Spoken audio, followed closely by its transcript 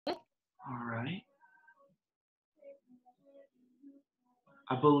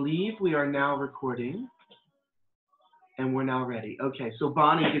I believe we are now recording and we're now ready. Okay, so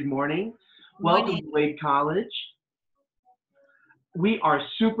Bonnie, good morning. Welcome Morning. to Wade College. We are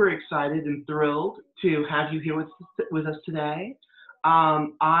super excited and thrilled to have you here with us today.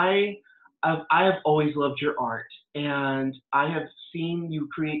 I have always loved your art, and I have seen you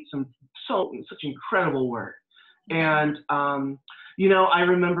create such incredible work. And I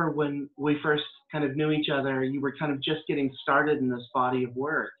remember when we first kind of knew each other, you were kind of just getting started in this body of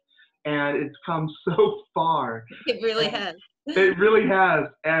work, and it's come so far. It really And has. it really has,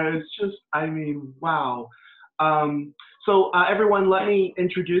 and it's just, I mean, wow. So everyone, let me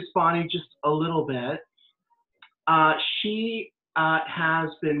introduce Bonnie just a little bit. She has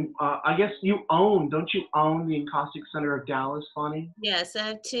been, I guess don't you own the Encaustic Center of Dallas, Bonnie? Yes, I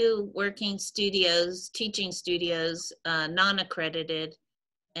have two working studios, teaching studios, non-accredited,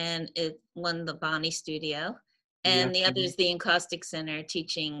 and one the Bonny Studio, Yes. and the other is the Encaustic Center,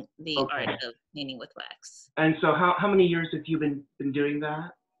 teaching the art of painting with wax. And so how many years have you been doing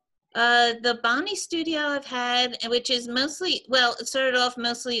that? The Bonny Studio I've had, which is mostly, well, it started off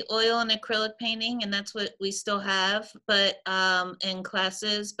mostly oil and acrylic painting, and that's what we still have, but in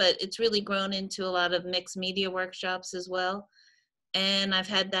classes, but it's really grown into a lot of mixed media workshops as well. And I've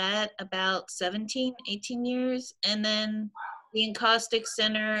had that about 17, 18 years, and then the Encaustic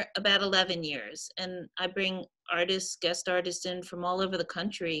Center about 11 years. And I bring artists, guest artists in from all over the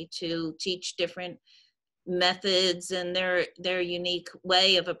country to teach different methods and their unique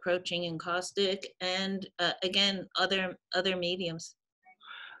way of approaching encaustic, and again, other mediums.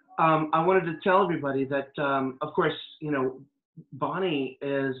 I wanted to tell everybody that, of course, Bonnie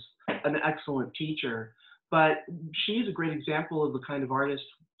is an excellent teacher, but she's a great example of the kind of artist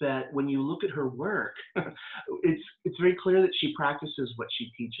that when you look at her work, it's very clear that she practices what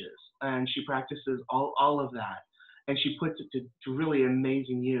she teaches, and she practices all of that, and she puts it to really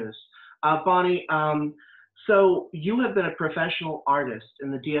amazing use. Bonnie, so you have been a professional artist in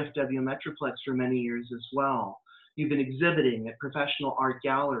the DFW Metroplex for many years as well. You've been exhibiting at professional art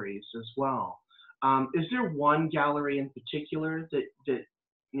galleries as well. Is there one gallery in particular that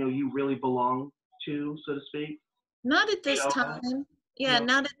you really belong to, so to speak? Not at this time. Yeah, No.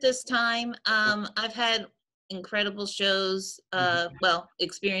 not at this time. I've had incredible shows, well,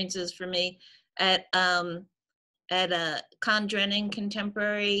 experiences for me at Con Drennan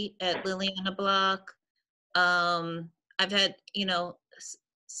Contemporary, at Liliana Block. I've had,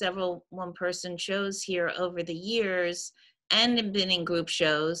 several one-person shows here over the years, and have been in group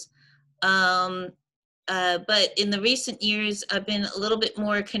shows. But in the recent years, I've been a little bit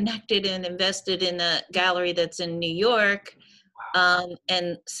more connected and invested in a gallery that's in New York.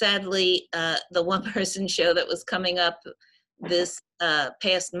 And sadly, the one-person show that was coming up this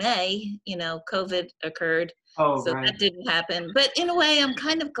past May, COVID occurred. Oh, so right. That didn't happen. But in a way, I'm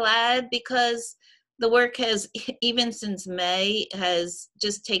kind of glad, because the work has, even since May, has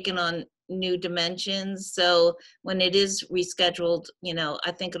just taken on new dimensions. So when it is rescheduled,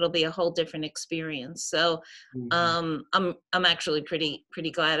 I think it'll be a whole different experience. So I'm actually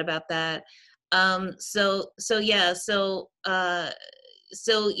pretty glad about that. So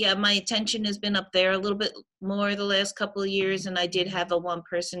my attention has been up there a little bit more the last couple of years, and I did have a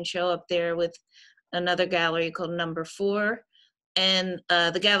one-person show up there with another gallery called Number 4. And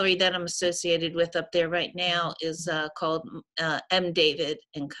the gallery that I'm associated with up there right now is called M. David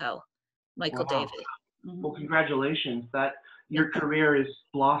 & Co. Michael David. Well, congratulations. Your career has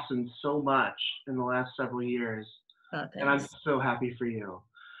blossomed so much in the last several years. And I'm so happy for you.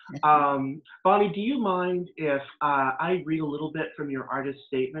 Bonnie, do you mind if I read a little bit from your artist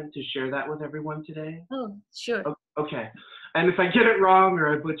statement to share that with everyone today? Oh, sure. Okay. And if I get it wrong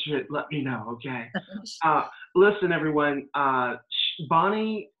or I butcher it, let me know, okay? Listen, everyone,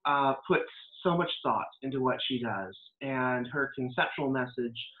 Bonnie puts so much thought into what she does, and her conceptual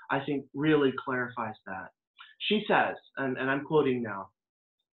message, I think, really clarifies that. She says, and I'm quoting now,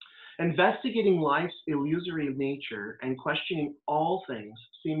 "Investigating life's illusory nature and questioning all things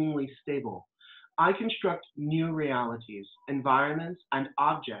seemingly stable, I construct new realities, environments, and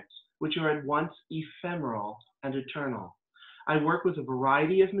objects which are at once ephemeral and eternal. I work with a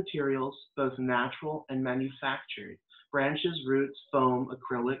variety of materials, both natural and manufactured: branches, roots, foam,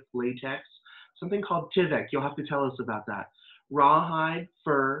 acrylic, latex, something called Tivec, you'll have to tell us about that, rawhide,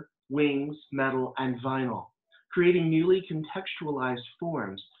 fur, wings, metal, and vinyl, creating newly contextualized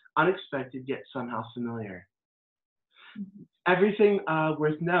forms, unexpected yet somehow familiar. Everything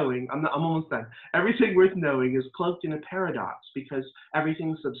worth knowing, I'm almost done. Everything worth knowing is cloaked in a paradox, because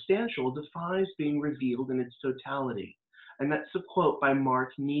everything substantial defies being revealed in its totality." And that's a quote by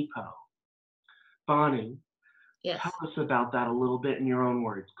Mark Nepo. Bonnie, Yes. Tell us about that a little bit in your own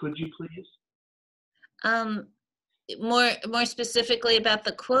words. Could you please? Um, more specifically about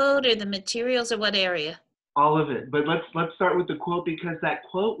the quote or the materials or what area? All of it. But let's start with the quote, because that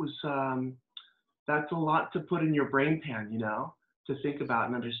quote was that's a lot to put in your brain pan, you know, to think about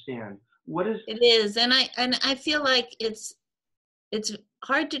and understand. What is It is, and I feel like it's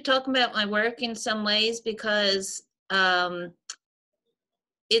hard to talk about my work in some ways because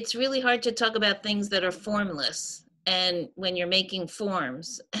it's really hard to talk about things that are formless and when you're making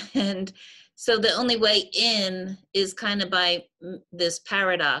forms. And so the only way in is kind of by this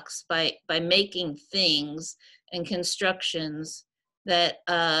paradox, by making things and constructions that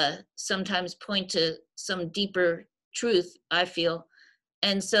sometimes point to some deeper truth, I feel.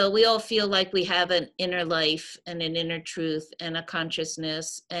 And so we all feel like we have an inner life and an inner truth and a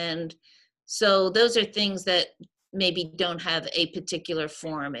consciousness. And so those are things that maybe don't have a particular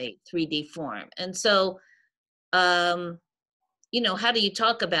form, a 3D form. And so, how do you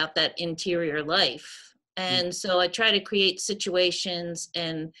talk about that interior life? And so I try to create situations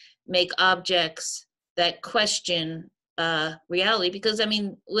and make objects that question reality. Because I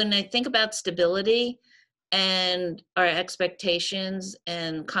mean, when I think about stability and our expectations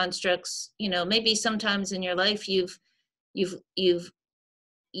and constructs, maybe sometimes in your life you've you've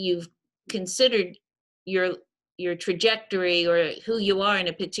you've considered your your trajectory or who you are in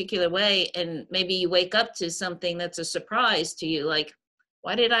a particular way, and maybe you wake up to something that's a surprise to you, like,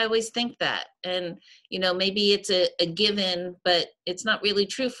 why did I always think that? And maybe it's a given, but it's not really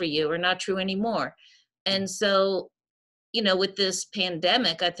true for you or not true anymore. And so with this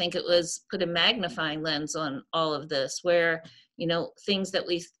pandemic, I think it was put a magnifying lens on all of this, where things that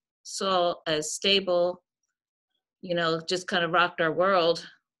we saw as stable just kind of rocked our world.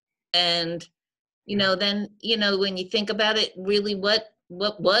 And then when you think about it, really what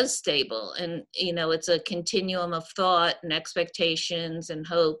was stable? And it's a continuum of thought and expectations and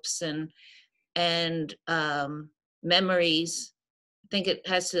hopes and memories. I think it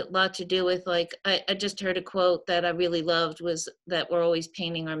has a lot to do with, like, I just heard a quote that I really loved, was that we're always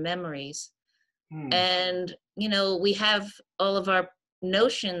painting our memories. And we have all of our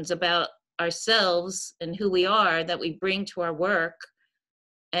notions about ourselves and who we are that we bring to our work,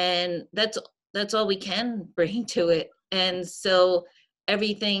 and that's all we can bring to it. And so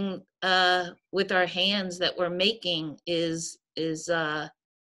everything with our hands that we're making is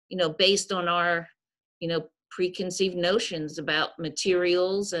based on our preconceived notions about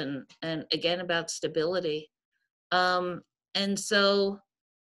materials and again about stability. And so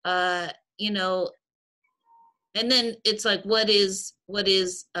uh you know and then it's like, what is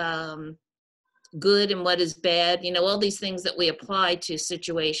good and what is bad, all these things that we apply to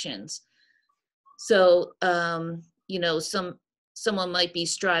situations. So someone might be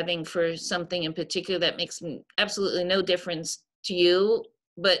striving for something in particular that makes absolutely no difference to you,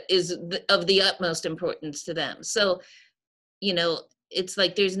 but is of the utmost importance to them. So it's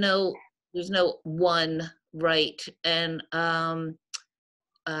like there's no one right. And how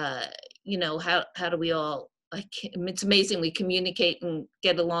do we all, like, it's amazing we communicate and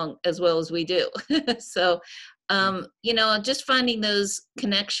get along as well as we do. So just finding those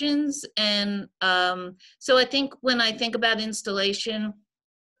connections. And so I think when I think about installation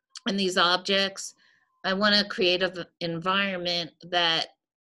and these objects, I want to create an environment that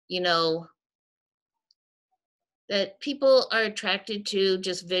that people are attracted to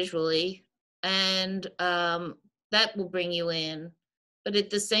just visually, and that will bring you in. But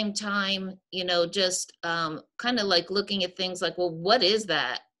at the same time, just kind of like looking at things like, well, what is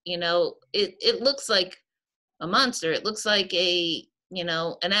that? It looks like a monster. It looks like an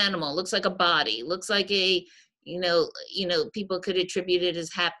animal. It looks like a body. It looks like people could attribute it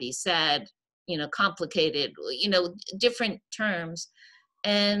as happy, sad, complicated, different terms.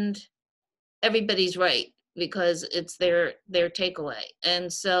 And everybody's right, because it's their takeaway.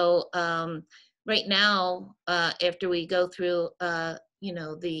 And so right now, after we go through the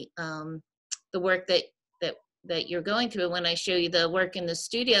work that you're going through, when I show you the work in the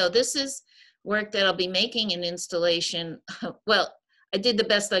studio, this is work that I'll be making an installation. Well, I did the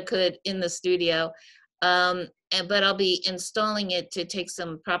best I could in the studio, but I'll be installing it to take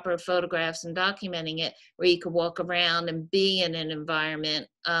some proper photographs and documenting it, where you could walk around and be in an environment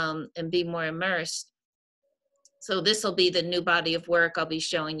and be more immersed. So this will be the new body of work I'll be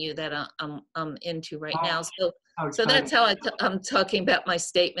showing you that I'm into right now. So that's how I'm talking about my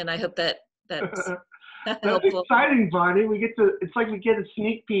statement. I hope that's That's helpful. exciting, Bonnie. It's like we get a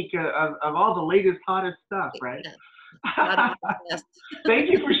sneak peek of all the latest, hottest stuff, right? Yeah.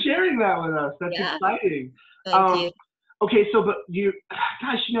 Thank you for sharing that with us. That's exciting. Thank you. Okay, so but you,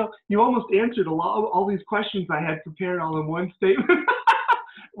 gosh, you almost answered all these questions I had prepared all in one statement.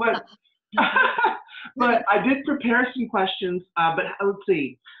 but but I did prepare some questions. But let's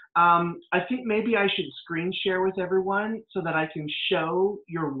see. I think maybe I should screen share with everyone so that I can show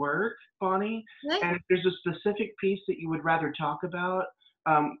your work, Bonnie. Right? And if there's a specific piece that you would rather talk about,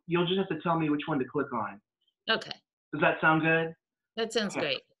 you'll just have to tell me which one to click on. Okay, Does that sound good? that sounds Okay.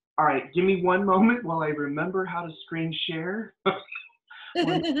 great. All right. Give me one moment while I remember how to screen share.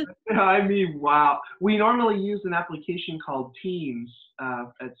 I mean, wow. We normally use an application called Teams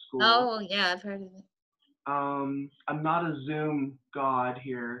at school. Oh, yeah, I've heard of it. I'm not a Zoom god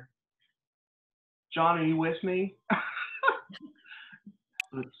here. John, are you with me?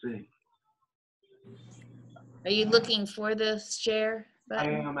 Let's see. Are you looking for the share I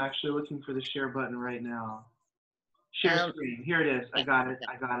button? am actually looking for the share button right now. Share screen. Here it is. I Yeah, got it.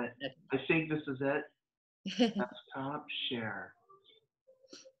 I got it. I think this is it. okay. Desktop share.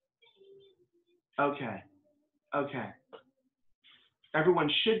 Okay. Okay. Everyone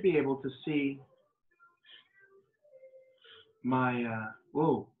should be able to see my,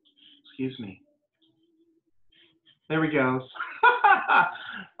 whoa, excuse me. There we go.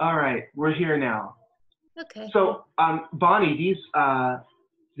 All right, we're here now. Okay. So, Bonnie, these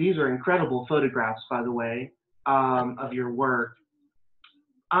are incredible photographs, by the way, of your work.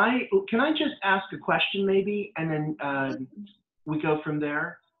 Can I just ask a question maybe, and then we go from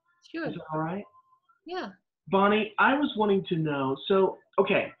there? Sure. Is that all right? Yeah. Bonnie, I was wanting to know, so,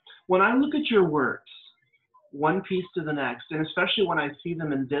 okay, when I look at your works, one piece to the next, and especially when I see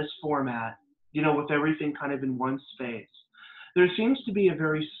them in this format, with everything kind of in one space, there seems to be a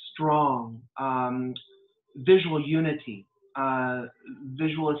very strong visual unity,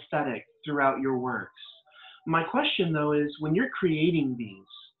 visual aesthetic throughout your works. My question, though, is when you're creating these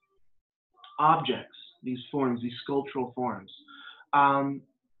objects, these forms, these sculptural forms,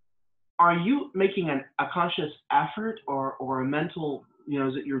 are you making a conscious effort or a mental,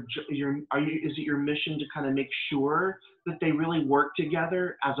 is it is it your mission to kind of make sure that they really work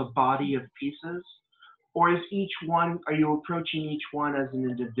together as a body of pieces? Or is are you approaching each one as an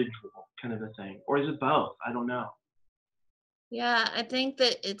individual kind of a thing? Or is it both? I don't know. Yeah, I think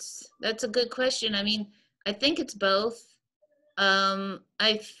that's a good question. I mean, I think it's both.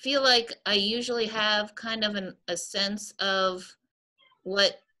 I feel like I usually have kind of a sense of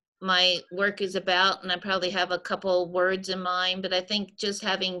what my work is about, and I probably have a couple words in mind, but I think just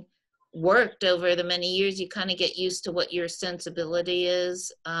having worked over the many years, you kind of get used to what your sensibility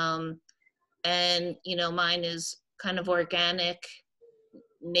is. And, mine is kind of organic,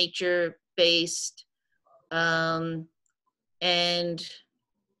 nature based, and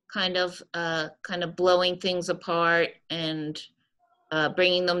kind of blowing things apart and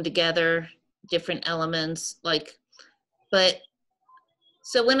bringing them together, different elements. But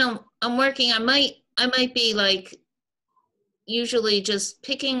so when I'm working, I might be like usually just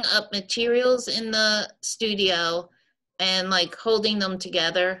picking up materials in the studio and like holding them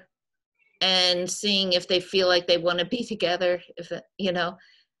together and seeing if they feel like they want to be together. If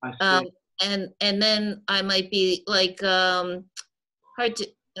I see. And then I might be like hard to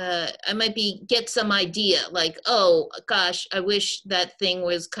I might be get some idea like, oh gosh, I wish that thing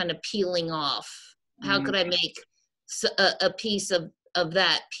was kind of peeling off. How could I make a piece of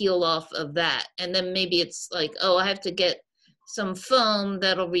that peel off of that? And then maybe it's like, oh, I have to get some foam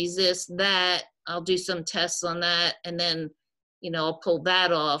that'll resist that. I'll do some tests on that, and then I'll pull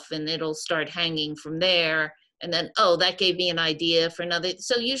that off and it'll start hanging from there. And then, oh, that gave me an idea for another.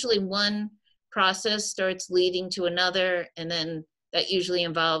 So usually one process starts leading to another, and then that usually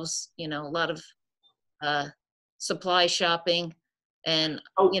involves, a lot of supply shopping and,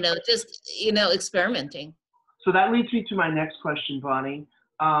 just, experimenting. So that leads me to my next question, Bonnie.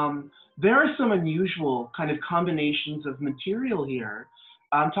 There are some unusual kind of combinations of material here.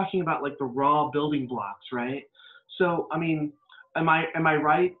 I'm talking about like the raw building blocks, right? So, I mean, am I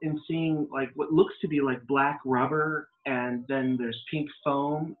right in seeing like what looks to be like black rubber and then there's pink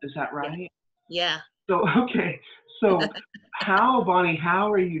foam? Is that right? Yeah. So, okay. So Bonnie,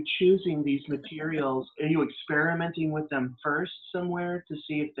 how are you choosing these materials? Are you experimenting with them first somewhere to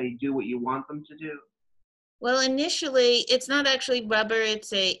see if they do what you want them to do? Well, initially, it's not actually rubber. It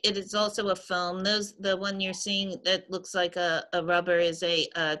is also a foam. The one you're seeing that looks like a rubber is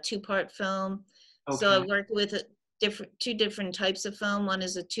a two-part foam. Okay. So I worked with two different types of foam. One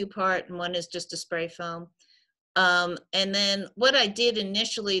is a two-part and one is just a spray foam. And then what I did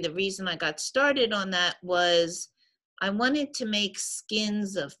initially, the reason I got started on that was I wanted to make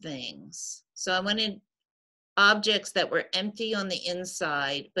skins of things. So I wanted objects that were empty on the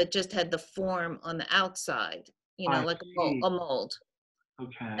inside, but just had the form on the outside, I like see. a mold.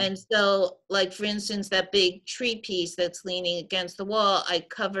 Okay. And so, like, for instance, that big tree piece that's leaning against the wall, I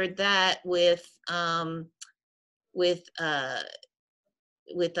covered that with uh,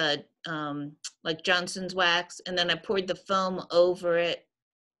 like Johnson's wax, and then I poured the foam over it,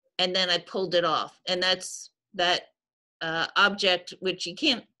 and then I pulled it off. And that's that object, which you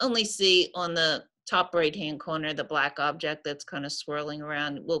can't only see on the top right-hand corner, the black object that's kind of swirling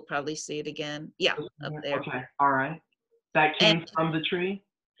around. We'll probably see it again. Yeah, up there. Okay. All right. That And came from the tree?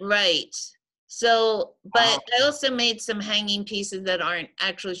 right. So, Wow. but I also made some hanging pieces that aren't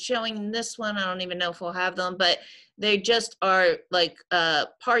actually showing in this one. I don't even know if we'll have them, but they just are like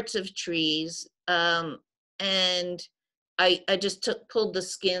parts of trees. And I just pulled the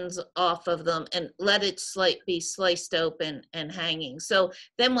skins off of them and let it be sliced open and hanging. So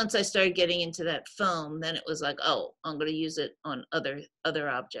then once I started getting into that foam, then it was like, oh, I'm going to use it on other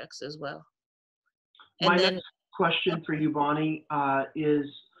objects as well. My And next then, question for you, Bonnie, is,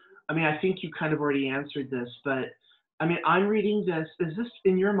 I mean, I think you kind of already answered this, but I mean, I'm reading this. Is this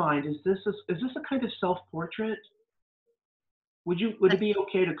in your mind? Is this a kind of self-portrait? Would it be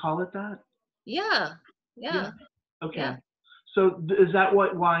okay to call it that? yeah, Yeah. yeah, Okay. yeah, So is that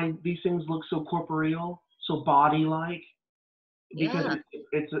why these things look so corporeal, so body-like? Because yeah.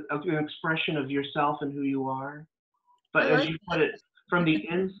 it's an expression of yourself and who you are. But I as like you put it, from the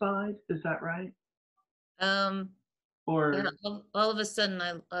inside, is that right? yeah, Or all of a sudden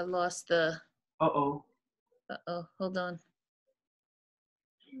I lost the, uh-oh. uh-oh, hold on.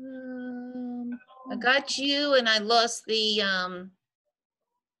 I got you and I lost the,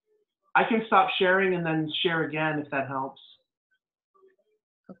 I can stop sharing and then share again if that helps.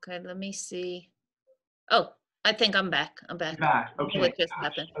 okay, let me see. Oh, I think I'm back. I'm You're back. back. I don't know Okay. what just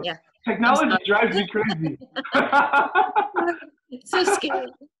happened. Gosh. Yeah, I'm Technology drives sorry. me crazy. It's so scary.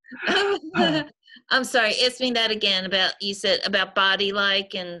 I'm sorry. Ask me that again about, you said about body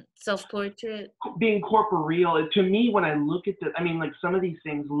like and self-portrait. Being corporeal, to me, when I look at I mean, like some of these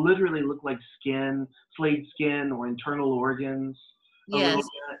things literally look like skin, flayed skin, or internal organs a little Yes.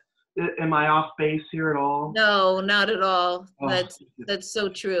 bit. Am I off base here at all? No, not at all. Oh, That's so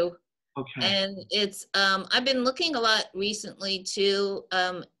true. okay. And it's I've been looking a lot recently too,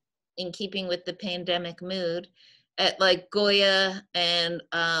 in keeping with the pandemic mood, at like Goya and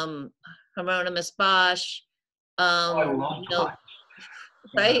Hieronymus Bosch, Oh, I love you know, Bach.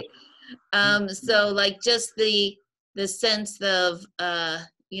 Yeah. right? So like just the sense of a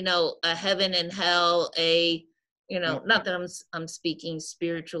heaven and hell, not that I'm speaking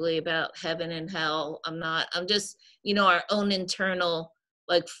spiritually about heaven and hell. I'm not. I'm just, our own internal,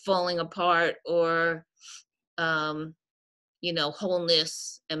 like, falling apart, or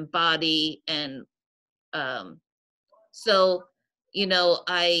wholeness and body. And so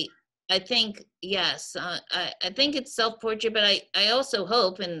I think, yes, I think it's self-portrait, but I also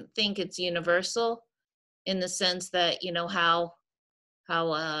hope and think it's universal, in the sense that, how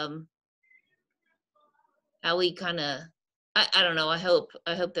how we kind of, I don't know, I hope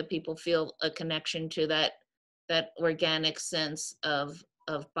that people feel a connection to that organic sense of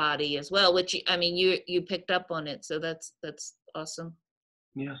body as well, which, I mean, you picked up on it, so that's awesome.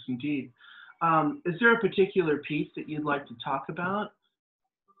 Yes, indeed. Is there a particular piece that you'd like to talk about?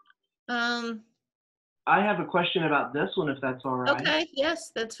 um I have a question about this one, if that's all right. okay,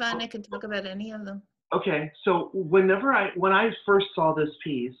 yes, that's fine. I can talk about any of them. Okay, so when I first saw this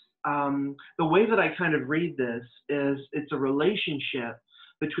piece, the way that I kind of read this is it's a relationship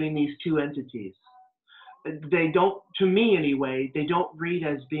between these two entities. They don't, to me anyway, they don't read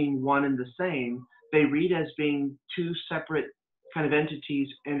as being one and the same. They read as being two separate kind of entities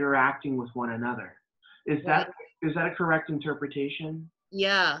interacting with one another. Is Right. that a correct interpretation?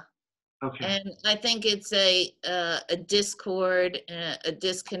 Yeah. Okay. And I think it's a discord, a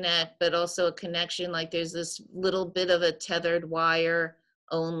disconnect, but also a connection. Like, there's this little bit of a tethered wire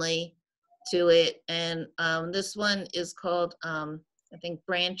only to it. And this one is called, I think,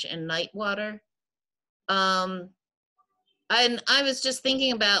 Branch and Nightwater. Um, and I was just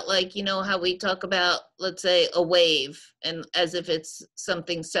thinking about, like, how we talk about, let's say, a wave, and as if it's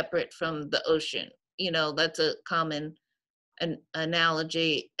something separate from the ocean. That's a common an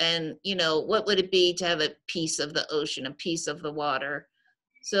analogy. And what would it be to have a piece of the ocean, a piece of the water?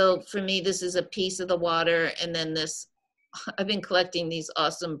 So for me, this is a piece of the water. And then this, I've been collecting these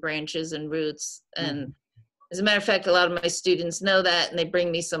awesome branches and roots, and as a matter of fact, a lot of my students know that, and they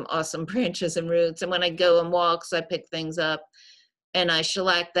bring me some awesome branches and roots. And when I go on walks, I pick things up and I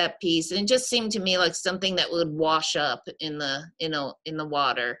shellac that piece, and it just seemed to me like something that would wash up in the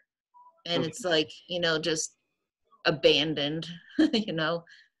water. And Okay. it's like, just abandoned, but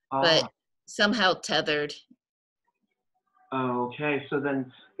Ah, somehow tethered. Okay, so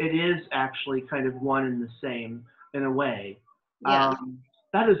then it is actually kind of one and the same in a way. Yeah. Um,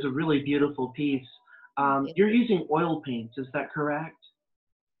 that is a really beautiful piece. Okay. You're using oil paints, is that correct?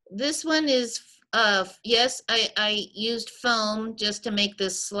 This one is, yes, I used foam just to make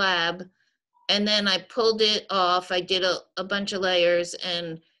this slab, and then I pulled it off. I did a bunch of layers,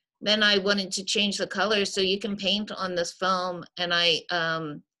 and then I wanted to change the color so you can paint on this foam, and I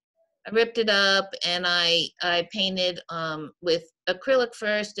ripped it up and I painted with acrylic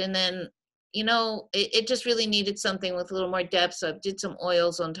first, and then it just really needed something with a little more depth, so I did some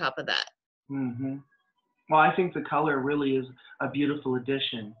oils on top of that. Hmm. Well, I think the color really is a beautiful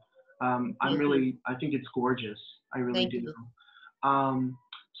addition. Thank you. I think it's gorgeous. I really Thank do. you.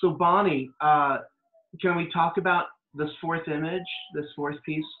 So Bonnie, can we talk about this fourth image, this fourth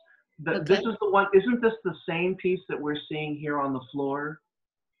piece? This Okay. is the one, isn't this the same piece that we're seeing here on the floor?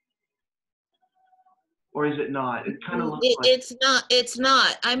 Or is it not? It kind of looks like, It's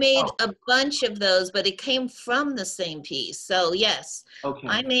not. I made oh, a bunch of those, but it came from the same piece. So yes, I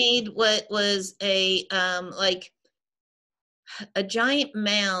okay. made what was like a giant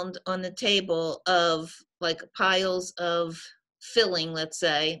mound on the table of like piles of filling, let's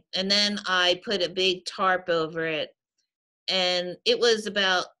say, and then I put a big tarp over it, and it was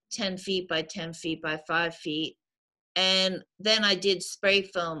about 10 feet by 10 feet by 5 feet, and then I did spray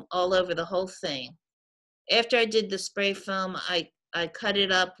foam all over the whole thing. After I did the spray foam, I cut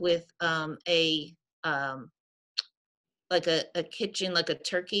it up with a um, like a kitchen, like a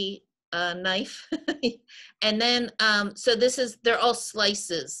turkey knife. And then so they're all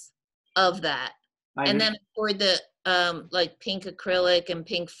slices of that. I And then understand. I poured the like pink acrylic and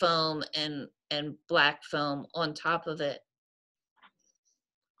pink foam and black foam on top of it.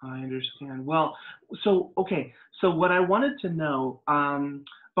 I understand. Well, so okay. So what I wanted to know,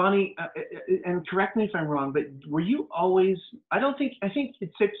 Bonnie, and correct me if I'm wrong, but were you always? I don't think. I think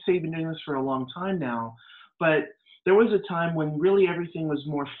it's safe to say you've been doing this for a long time now, but there was a time when really everything was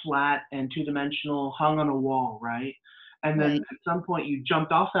more flat and two-dimensional, hung on a wall, right? And then Right. at some point you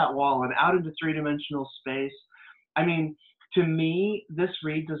jumped off that wall and out into three-dimensional space. I mean, to me, this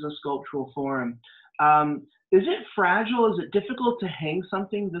reads as a sculptural form. Is it fragile? Is it difficult to hang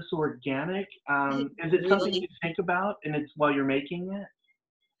something this organic? It Is it something really, you think about and it's while you're making it?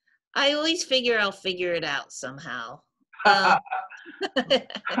 I always figure I'll figure it out somehow. Um,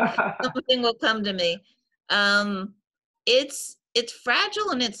 Something will come to me. Um, it's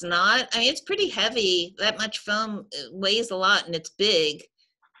fragile and it's not. I mean, it's pretty heavy. That much foam weighs a lot and it's big.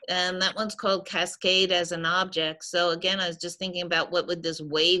 And that one's called Cascade as an object. So again, I was just thinking about what would this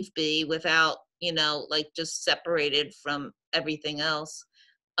wave be without, like just separated from everything else.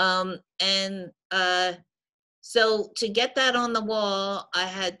 And so to get that on the wall, I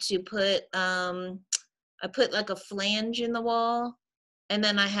had to put I put like a flange in the wall, and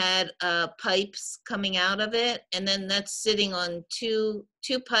then I had pipes coming out of it, and then that's sitting on two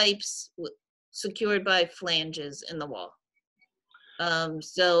pipes secured by flanges in the wall.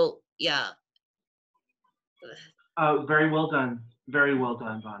 So yeah. Very well done. Very well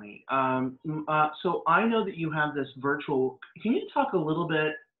done, Bonnie. So I know that you have this virtual. Can you talk a little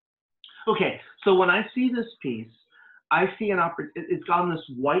bit? Okay, so when I see this piece, I see it's on this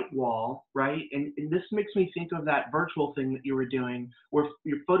white wall, right? And this makes me think of that virtual thing that you were doing where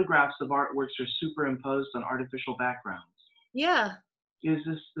your photographs of artworks are superimposed on artificial backgrounds. Yeah. Is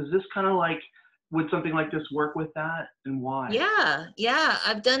this kind of like, would something like this work with that and why? Yeah,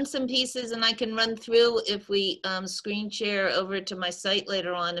 I've done some pieces, and I can run through if we screen share over to my site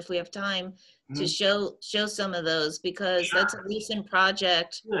later on if we have time to Mhm. show some of those, because that's a Sure. recent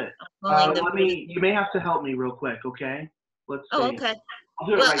project. Good. I'm calling the You may have to help me real quick, okay? Let's Oh, see. okay. I'll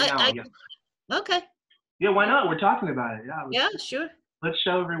do it Well, right now. Yeah. okay. Yeah, why not? We're talking about it. Yeah, Yeah, sure. let's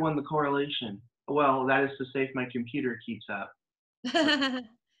show everyone the correlation. Well, that is to say if my computer keeps up. But,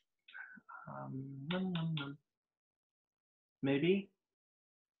 num, num, num. Maybe?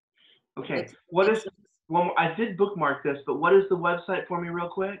 Okay. Looks What like is, it's I did bookmark this, but what is the website for me real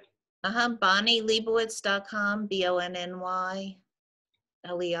quick? BonnyLeibowitz.com, BonnyLei.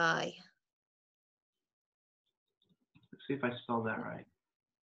 Let's see if I spelled that right.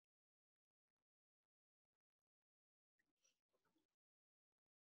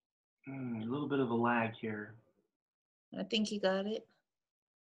 A little bit of a lag here. I think you got it.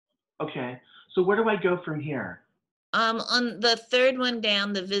 Okay. So where do I go from here? On the third one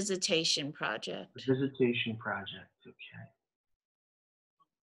down, the visitation The project. visitation project. Okay.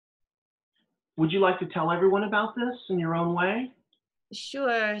 Would you like to tell everyone about this in your own way?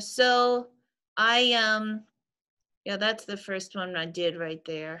 Sure. So I yeah, that's the first one I did right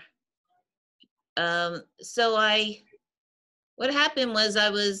there. So what happened was I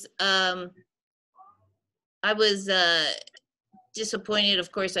was disappointed.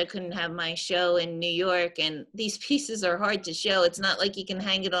 Of course, I couldn't have my show in New York, and these pieces are hard to show. It's not like you can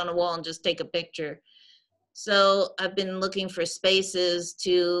hang it on a wall and just take a picture. So I've been looking for spaces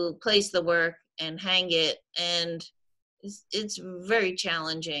to place the work and hang it, and it's very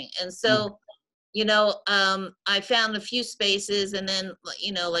challenging. And so, I found a few spaces, and then,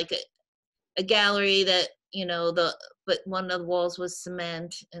 like a gallery that, but one of the walls was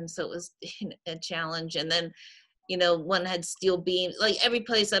cement, and so it was a challenge. And then, one had steel beams. Like every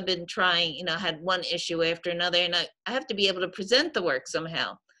place I've been trying, had one issue after another, and I have to be able to present the work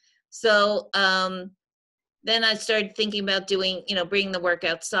somehow. So then I started thinking about doing, bringing the work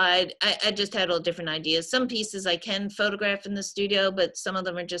outside. I just had all different ideas. Some pieces I can photograph in the studio, but some of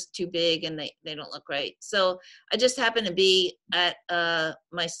them are just too big and they don't look right. So I just happened to be at,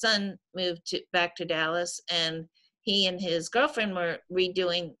 my son moved back to Dallas, and he and his girlfriend were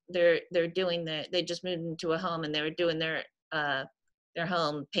redoing they just moved into a home, and they were doing their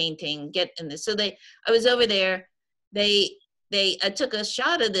home painting, I was over there. I took a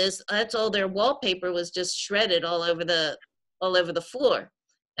shot of this. That's all their wallpaper was, just shredded all over the floor.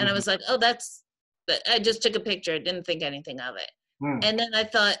 And I was like, oh, but I just took a picture. I didn't think anything of it. And then I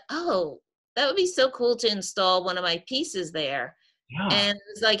thought, oh, that would be so cool to install one of my pieces there. Yeah. And it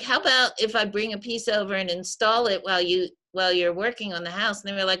was like, how about if I bring a piece over and install it while you're working on the house? And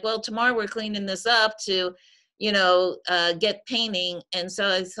they were like, well, tomorrow we're cleaning this up to, get painting. And so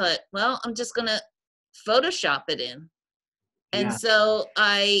I thought, well, I'm just going to Photoshop it in. And Yeah. so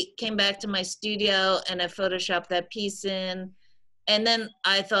I came back to my studio and I photoshopped that piece in. And then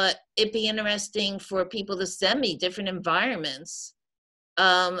I thought it'd be interesting for people to send me different environments.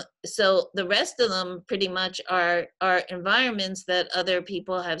 So the rest of them pretty much are environments that other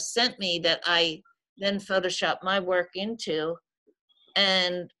people have sent me that I then Photoshop my work into.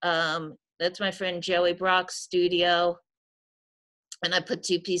 And that's my friend Joey Brock's studio. And I put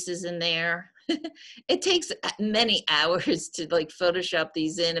 2 pieces in there. It takes many hours to like Photoshop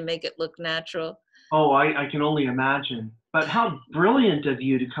these in and make it look natural. Oh, I can only imagine. But how brilliant of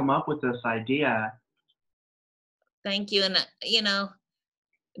you to come up with this idea. Thank you. And, Is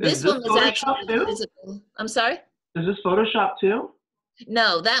this this one was Photoshop actually too? physical. I'm sorry? Is this Photoshop too?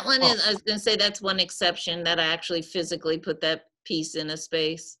 No, that one Oh, is, I was going to say that's one exception that I actually physically put that piece in a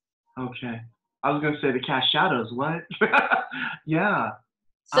space. okay. I was going to say the cast shadows. What? Yeah.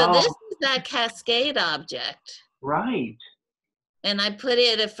 So Oh, this is that cascade object. right. And I put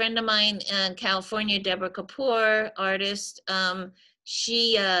it, a friend of mine in California, Deborah Kapoor, artist,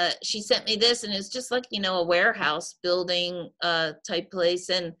 she sent me this, and it's just like, a warehouse building type place,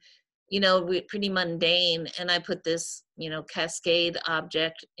 and, pretty mundane. And I put this, cascade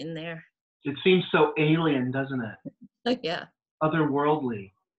object in there. It seems so alien, doesn't it? Yeah.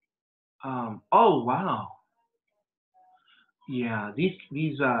 Otherworldly. Oh, wow. Yeah,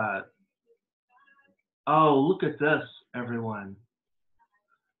 oh, look at this, everyone.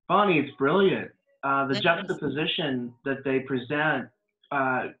 Bonnie, it's brilliant. The juxtaposition that they present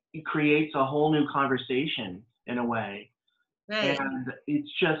it creates a whole new conversation in a way. Right. And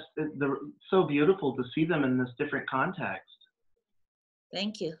it's just so beautiful to see them in this different context.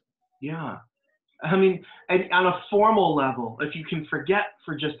 Thank you. Yeah. I mean, and on a formal level, if you can forget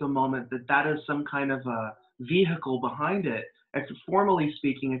for just a moment that that is some kind of a vehicle behind it, if formally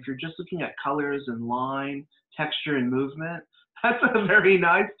speaking, if you're just looking at colors and line, texture and movement, that's a very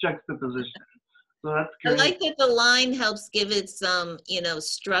nice juxtaposition. So that's great. I like that the line helps give it some,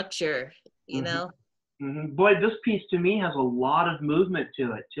 structure, Boy, this piece to me has a lot of movement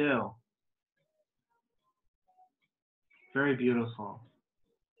to it too. Very beautiful.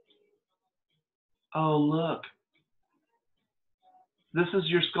 Oh, look. This is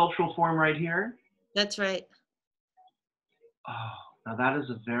your sculptural form right here? That's right. Oh, now that is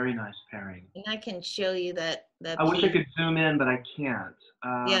a very nice pairing. And I can show you that I wish I could zoom in, but I can't.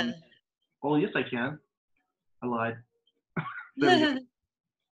 Yeah. Oh, yes, I can. I lied.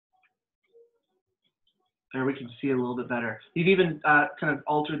 There we can see a little bit better. You've even kind of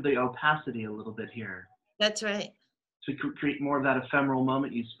altered the opacity a little bit here. That's right. To create more of that ephemeral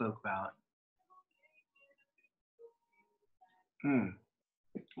moment you spoke about.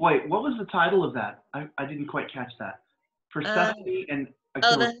 Wait, what was the title of that? I didn't quite catch that. Persephone and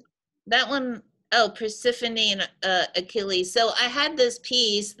Achilles. Oh, that one. Oh, Persephone and Achilles. So I had this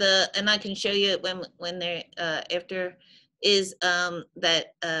piece, and I can show you it when they're after, is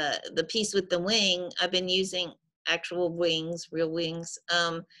that the piece with the wing. I've been using actual wings, real wings.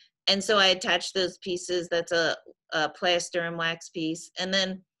 And so I attached those pieces. That's a plaster and wax piece. And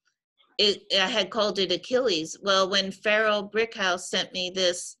then I had called it Achilles. Well, when Farrell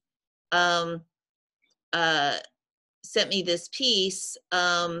Brickhouse um, uh, sent me this piece,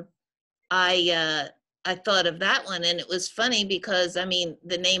 I thought of that one, and it was funny because I mean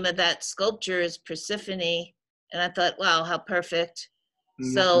the name of that sculpture is Persephone, and I thought, wow, how perfect.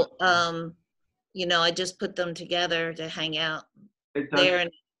 Yes, So you know, I just put them together to hang out it does there, and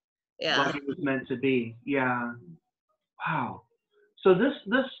like yeah, it was meant to be. Yeah. Wow. So this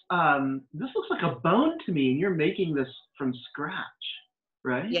looks like a bone to me, and you're making this from scratch,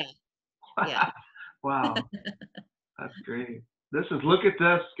 right? yeah, yeah. Wow, that's great. Look at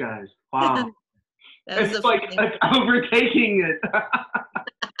this, guys. Wow. That was It's a like funny. it's overtaking it.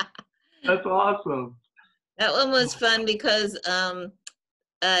 That's awesome. That one was fun because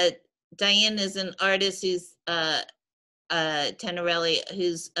uh, Diane is an artist who's Tenerelli,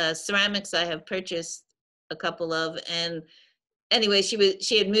 whose ceramics I have purchased a couple of, and anyway,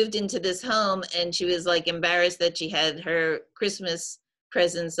 she had moved into this home, and she was like embarrassed that she had her Christmas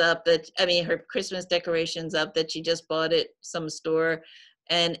presents up, that I mean her Christmas decorations up, that she just bought at some store,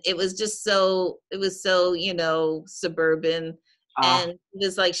 and it was just so, it was so, you know, suburban, Ah, and it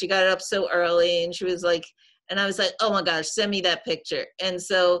was like she got up so early, and she was like, and I was like, oh my gosh, send me that picture. And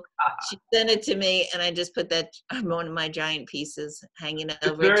so she sent it to me, and I just put that on one of my giant pieces hanging it's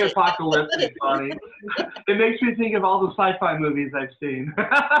over very it. apocalyptic, Bonnie. It makes me think of all the sci-fi movies I've seen.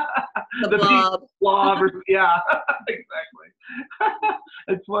 The The big blob. blob, or yeah, exactly.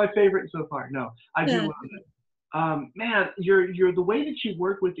 It's my favorite so far. No, I do love it. Man, you're the way that you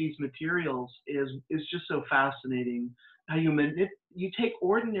work with these materials is just so fascinating. How you take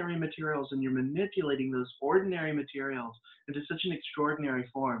ordinary materials and you're manipulating those ordinary materials into such an extraordinary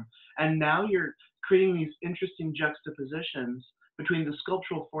form, and now you're creating these interesting juxtapositions between the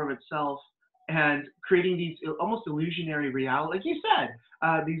sculptural form itself and creating these almost illusionary reality, like you said,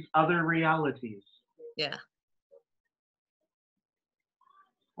 these other realities. Yeah.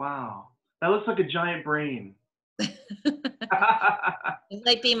 Wow, that looks like a giant brain. It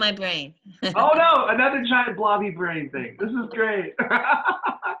might be my brain. Oh no, another giant blobby brain thing. This is great.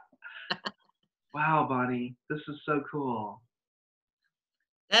 Wow, Bonnie, this is so cool.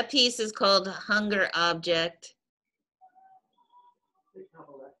 That piece is called Hunger Object.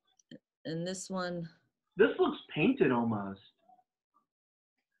 And this one, This looks painted almost.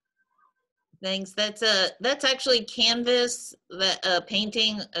 thanks. That's actually canvas, that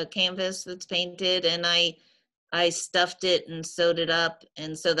painting a canvas that's painted, and I stuffed it and sewed it up,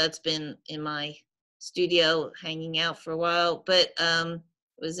 and so that's been in my studio hanging out for a while. But it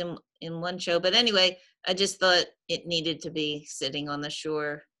was in one show. But anyway, I just thought it needed to be sitting on the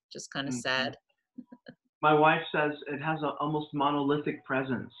shore, just kind of Mhm. sad. My wife says it has an almost monolithic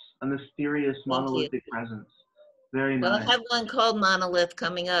presence, a mysterious Thank you. monolithic presence. Very Well, I nice. have one called Monolith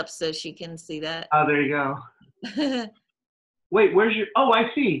coming up, so she can see that. Oh, there you go. Wait, where's your? Oh,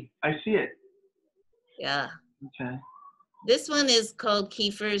 I see. I see it. Yeah. Okay. This one is called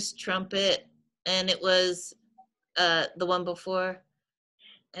Kiefer's Trumpet, and it was the one before.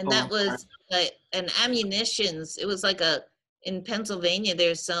 And Oh, that I'm sorry. was like an ammunitions. It was like a, in Pennsylvania,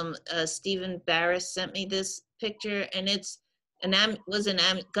 there's some, Stephen Barris sent me this picture, and it's was an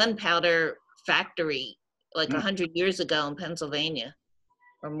gunpowder factory like Mm, 100 years ago in Pennsylvania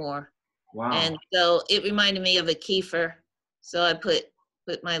or more. wow. And so it reminded me of a Kiefer. So I put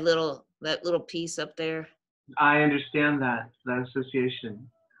my that little piece up there. I understand that association.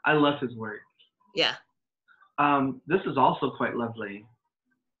 I love his work. Yeah. This is also quite lovely.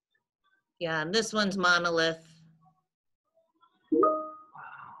 Yeah. And this one's Monolith.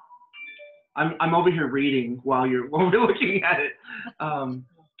 I'm over here reading while while we're looking at it. Um,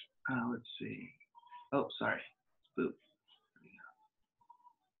 let's see. Oh, sorry. Boop.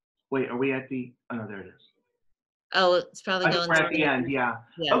 Wait, are we at the? Oh no, there it is. Oh, it's probably I think going we're through. at the end. Yeah.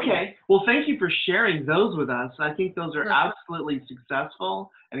 Yeah. Okay. Well, thank you for sharing those with us. I think those are Sure. absolutely successful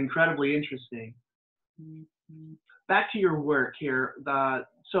and incredibly interesting. Back to your work here.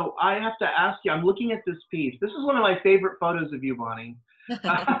 So I have to ask you. I'm looking at this piece. This is one of my favorite photos of you, Bonnie.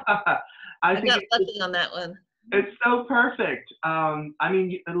 I I think got lucky on that one. it's so perfect. I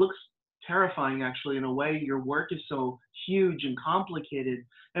mean, it looks terrifying actually in a way. Your work is so huge and complicated.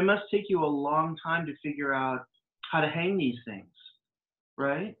 It must take you a long time to figure out how to hang these things,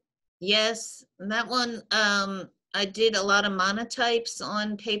 right? Yes, and that one, I did a lot of monotypes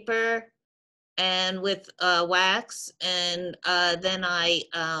on paper and with wax, and then I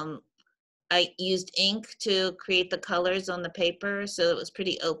used ink to create the colors on the paper, so it was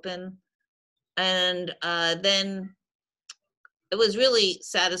pretty open. And then it was really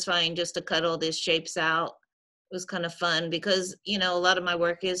satisfying just to cut all these shapes out. was kind of fun because, you know, a lot of my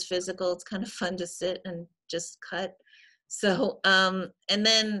work is physical. It's kind of fun to sit and just cut. So, and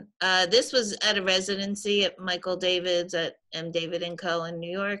then this was at a residency at Michael David's at M. David & Co. in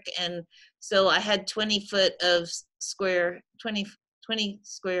New York. And so I had 20 square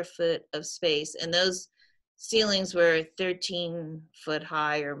foot of space. And those ceilings were 13 foot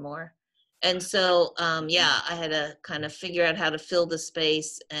high or more. And so, yeah, I had to kind of figure out how to fill the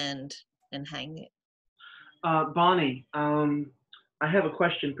space and hang it. Bonnie, I have a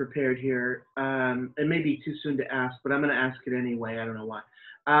question prepared here. It may be too soon to ask, but I'm going to ask it anyway. I don't know why.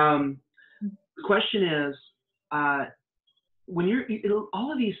 The question is, when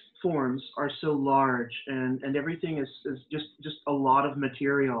all of these forms are so large and everything is just a lot of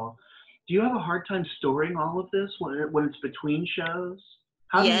material, do you have a hard time storing all of this when it's between shows?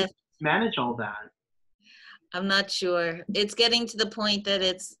 How do you manage all that? I'm not sure. It's getting to the point that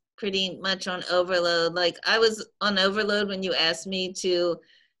it's pretty much on overload. Like I was on overload when you asked me to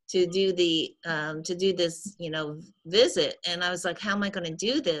do this, you know, visit, and I was like, how am I going to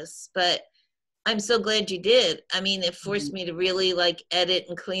do this? But I'm so glad you did. I mean, it forced me to really like edit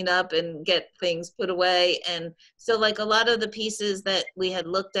and clean up and get things put away. And so like a lot of the pieces that we had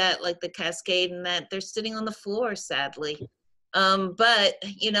looked at, like the cascade and that, they're sitting on the floor, sadly. But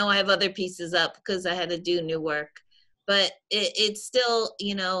you know, I have other pieces up because I had to do new work. But it's still,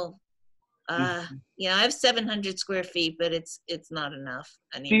 you know, yeah, I have 700 square feet, but it's not enough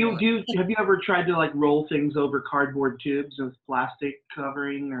anymore. Have you ever tried to like roll things over cardboard tubes with plastic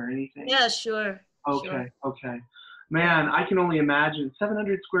covering or anything? Yeah, sure. Okay, sure. okay. Man, I can only imagine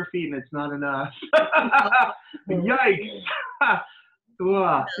 700 square feet and it's not enough. Yikes.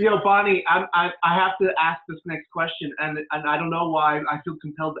 You know, Bonnie, I have to ask this next question, and I don't know why I feel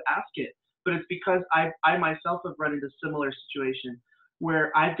compelled to ask it, but it's because I myself have run into a similar situation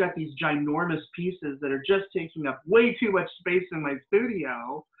where I've got these ginormous pieces that are just taking up way too much space in my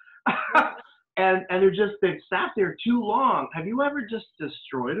studio, and they've sat there too long. Have you ever just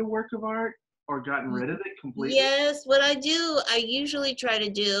destroyed a work of art or gotten rid of it completely? Yes, what I usually try to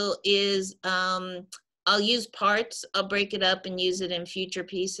do is I'll use parts, I'll break it up and use it in future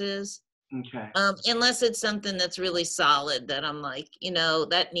pieces. Okay. Unless it's something that's really solid that I'm like, you know,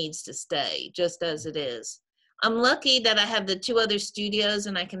 that needs to stay just as it is. I'm lucky that I have the 2 other studios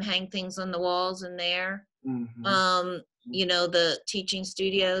and I can hang things on the walls in there. You know, the teaching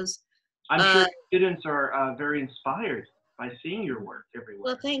studios. I'm sure students are very inspired by seeing your work everywhere.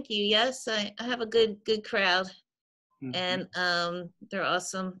 Well, thank you. Yes, I have a good crowd, and they're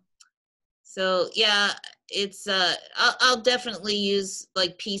awesome. So yeah, it's I'll definitely use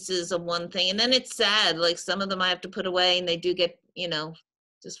like pieces of one thing, and then it's sad. Like some of them I have to put away, and they do get, you know,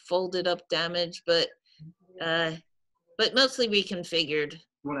 just folded up, damaged, but mostly reconfigured.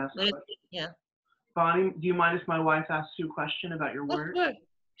 Yeah. Bonnie, do you mind if my wife asks you a question about your work? Oh,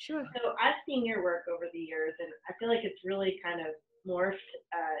 sure. So I've seen your work over the years, and I feel like it's really kind of morphed,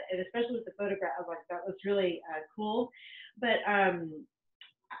 and especially with the photograph, I was like, that was really cool. But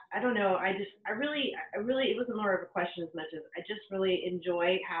I don't know. I really, it wasn't more of a question as much as I just really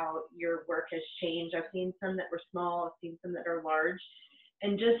enjoy how your work has changed. I've seen some that were small, I've seen some that are large,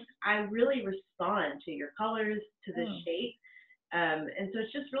 and just I really respond to your colors, to the shape. And so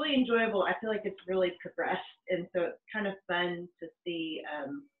it's just really enjoyable. I feel like it's really progressed, and so it's kind of fun to see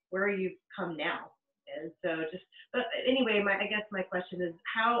where you've come now. And so but anyway, I guess my question is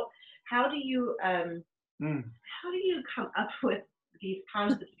how do you come up with these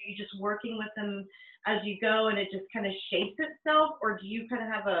concepts? Are you just working with them as you go, and it just kind of shapes itself, or do you kind of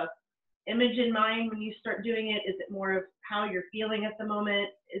have a image in mind when you start doing it? Is it more of how you're feeling at the moment?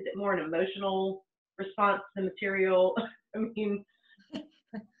 Is it more an emotional response to the material? I mean,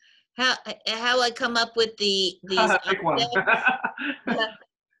 how I come up with these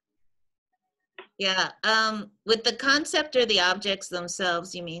yeah, with the concept or the objects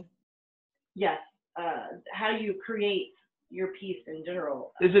themselves, you mean? Yes, how you create your piece in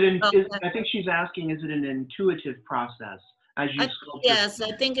general. I think she's asking, is it an intuitive process as you sculpt? Yes,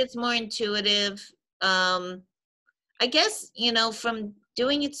 I think it's more intuitive. I guess, you know, from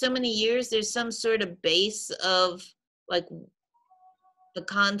doing it so many years, there's some sort of base of like the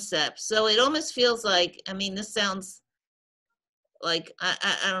concept. So it almost feels like, I mean, this sounds like,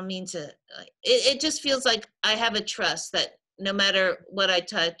 I don't mean to, it just feels like I have a trust that no matter what I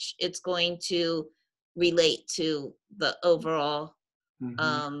touch, it's going to relate to the overall.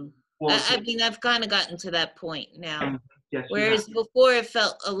 I mean, I've kind of gotten to that point now. Yes, whereas before it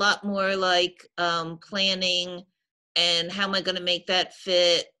felt a lot more like planning and how am I going to make that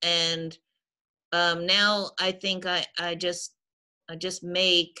fit. And now I think I just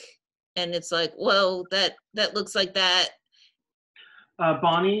make, and it's like, whoa, that looks like that.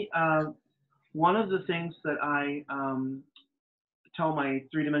 Bonnie, one of the things that I tell my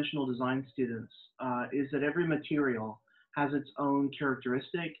three-dimensional design students is that every material has its own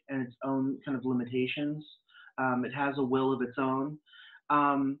characteristic and its own kind of limitations. It has a will of its own.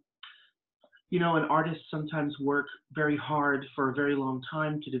 Um, you know, and artists sometimes work very hard for a very long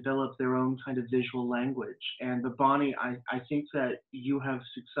time to develop their own kind of visual language. And but Bonnie, I think that you have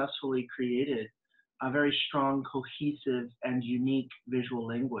successfully created a very strong, cohesive, and unique visual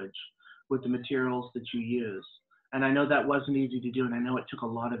language with the materials that you use. And I know that wasn't easy to do, and I know it took a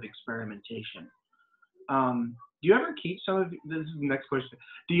lot of experimentation. Do you ever keep some of, this is the next question,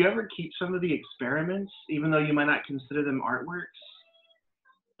 do you ever keep some of the experiments, even though you might not consider them artworks?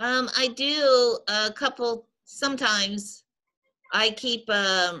 I do a couple, sometimes I keep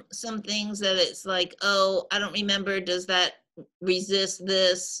some things that it's like, oh, I don't remember, does that resist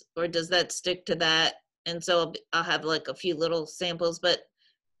this or does that stick to that? And so I'll have like a few little samples, but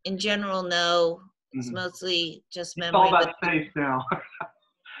in general, no, it's mostly just It's all memory. about space now.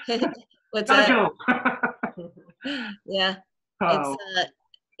 What's Gotta that? go. Yeah, Oh.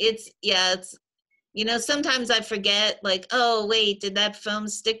 it's you know, sometimes I forget, like, oh, wait, did that foam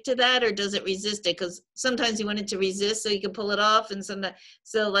stick to that or does it resist it? Because sometimes you want it to resist so you can pull it off, and sometimes,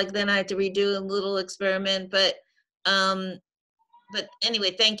 so like then I have to redo a little experiment. Um, but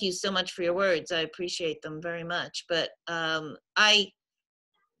anyway, thank you so much for your words. I appreciate them very much. But I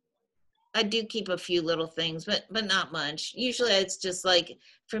do keep a few little things, but not much. Usually it's just like,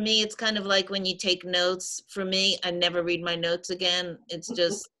 for me, it's kind of like when you take notes. For me, I never read my notes again. It's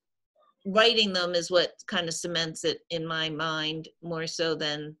just writing them is what kind of cements it in my mind more so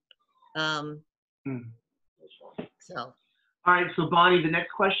than so. All right, so Bonnie, the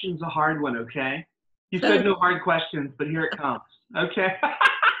next question's a hard one, okay? You said no hard questions, but here it comes. Okay.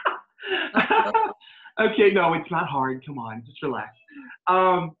 Okay, no, it's not hard. Come on, just relax.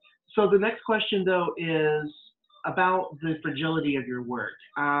 So the next question, though, is about the fragility of your work.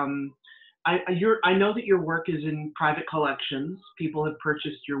 I know that your work is in private collections. People have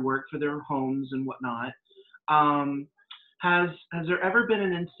purchased your work for their homes and whatnot. Has there ever been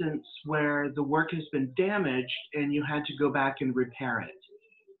an instance where the work has been damaged and you had to go back and repair it?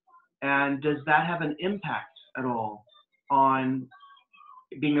 And does that have an impact at all on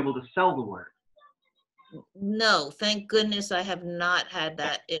being able to sell the work? No, thank goodness I have not had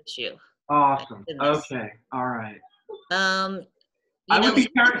that issue. Awesome. Okay. All right. You I know, would be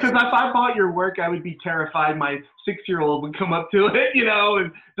terrified, because if I bought your work, I would be terrified my 6-year-old would come up to it, you know,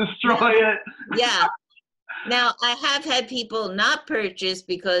 and destroy it. Yeah. Now, I have had people not purchase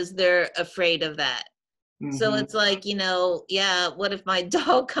because they're afraid of that. So it's like, you know, yeah, what if my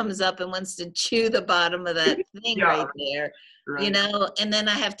dog comes up and wants to chew the bottom of that thing right there? Right. You know, and then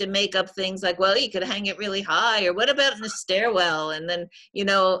I have to make up things like, well, you could hang it really high, or what about in the stairwell? And then, you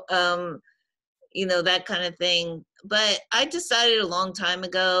know, that kind of thing. But I decided a long time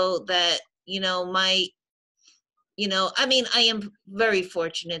ago that, I mean, I am very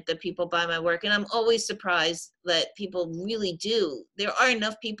fortunate that people buy my work, and I'm always surprised that people really do. There are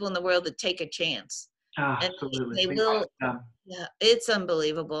enough people in the world that take a chance. Absolutely. And they will. Yeah, it's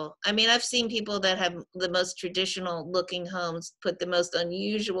unbelievable. I mean, I've seen people that have the most traditional looking homes put the most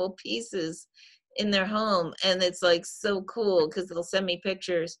unusual pieces in their home, and it's like so cool because they'll send me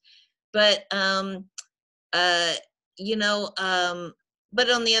pictures. But you know, but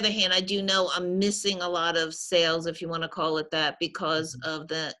on the other hand, I do know I'm missing a lot of sales, if you want to call it that, because of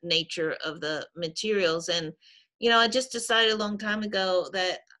the nature of the materials. And I just decided a long time ago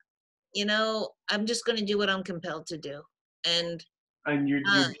that I'm just going to do what I'm compelled to do. And you're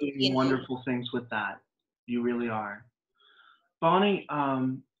doing wonderful things with that. You really are. Bonnie,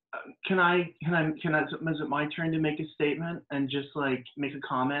 can I, is it my turn to make a statement and just like make a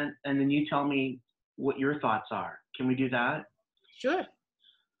comment, and then you tell me what your thoughts are? Can we do that? Sure.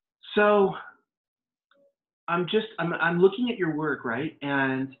 So I'm looking at your work, right?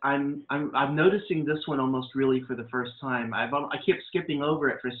 And I'm noticing this one almost really for the first time. I kept skipping over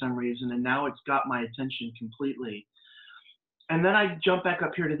it for some reason, and now it's got my attention completely. And then I jump back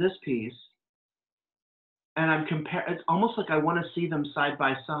up here to this piece, and it's almost like I want to see them side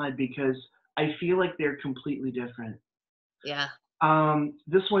by side because I feel like they're completely different. Yeah.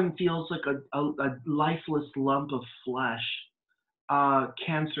 This one feels like a lifeless lump of flesh,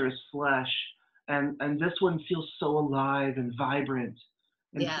 cancerous flesh. And this one feels so alive and vibrant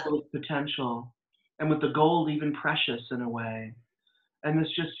and full of potential, and with the gold even precious in a way. And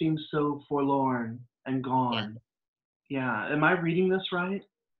this just seems so forlorn and gone. Yeah. Am I reading this right?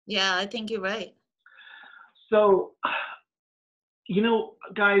 Yeah, I think you're right. So, You know,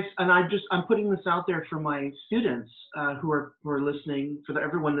 guys, and I'm putting this out there for my students who are listening, for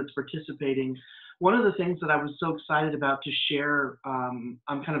everyone that's participating. One of the things that I was so excited about to share, I'm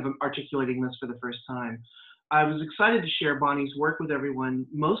kind of articulating this for the first time. I was excited to share Bonnie's work with everyone,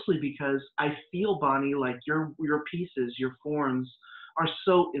 mostly because I feel, Bonnie, like your pieces, your forms are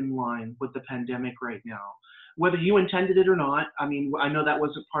so in line with the pandemic right now. Whether you intended it or not, I mean, I know that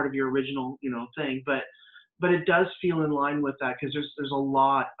wasn't part of your original, thing, but it does feel in line with that because there's a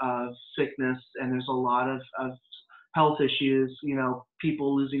lot of sickness and there's a lot of health issues,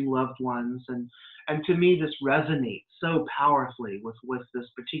 people losing loved ones, and to me this resonates so powerfully with this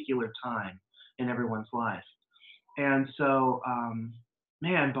particular time in everyone's life. And so,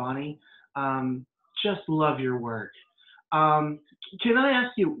 man, Bonnie, just love your work. Um, can I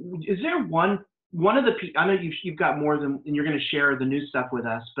ask you, is there one of the I know you've got more than, and you're going to share the new stuff with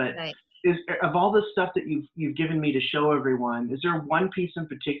us, but Right. is of all the stuff that you've given me to show everyone, is there one piece in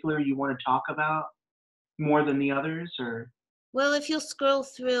particular you want to talk about more than the others, or? Well, if you'll scroll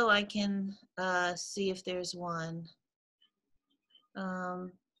through, I can see if there's one.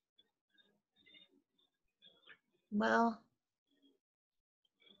 Um, well,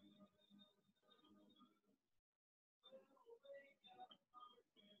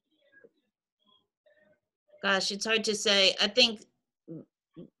 gosh, it's hard to say. I think,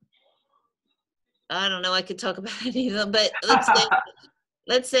 I don't know, I could talk about any of them, but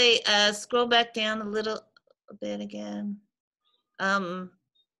let's say scroll back down a bit again.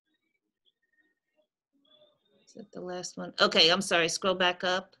 Is that the last one? Okay, I'm sorry, scroll back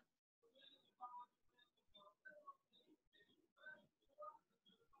up.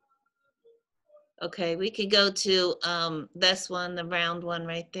 Okay, we could go to this one, the round one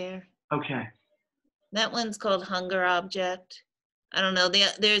right there. Okay. That one's called Hunger Object. I don't know,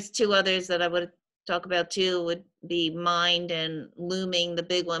 there's two others that I would talk about too, would be Mind and Looming, the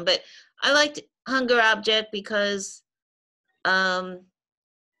big one. But I liked Hunger Object because, I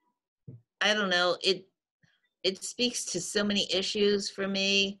don't know, it speaks to so many issues for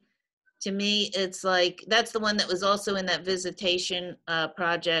me. To me, it's like, that's the one that was also in that visitation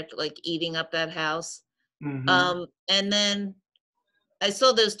project, like eating up that house. Mm-hmm. And then I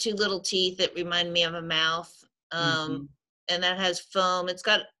saw those two little teeth that remind me of a mouth. Mm-hmm. And that has foam.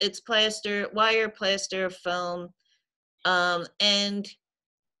 It's plaster, wire plaster foam. And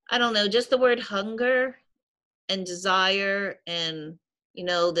I don't know, just the word hunger and desire and,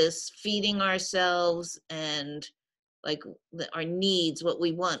 this feeding ourselves and like our needs, what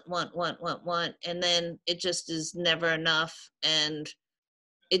we want. And then it just is never enough. And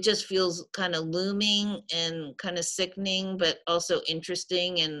it just feels kind of looming and kind of sickening, but also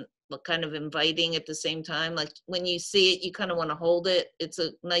interesting and kind of inviting at the same time. Like when you see it, you kind of want to hold it. It's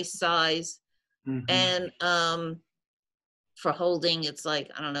a nice size. Mm-hmm. And for holding, it's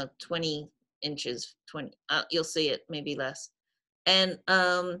like, I don't know, 20 inches, 20, you'll see it, maybe less. And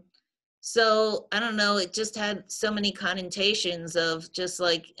so I don't know, it just had so many connotations of just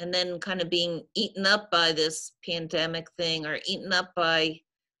like, and then kind of being eaten up by this pandemic thing, or eaten up by,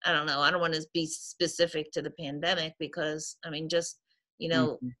 I don't know, I don't want to be specific to the pandemic because, I mean, just,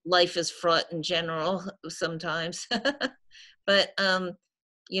 Mm-hmm. life is fraught in general sometimes. But,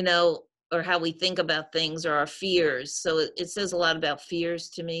 you know, or how we think about things or our fears. So it says a lot about fears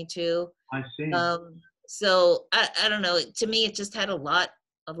to me too. I see. So I don't know. To me, it just had a lot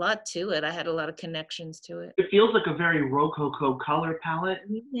to it. I had a lot of connections to it. It feels like a very rococo color palette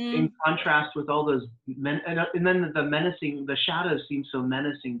Mm-hmm. in contrast with all those and then the shadows seem so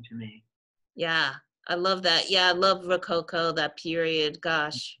menacing to me. Yeah, I love that. Yeah, I love Rococo, that period.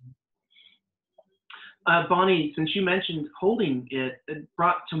 Gosh. Bonnie, since you mentioned holding it, it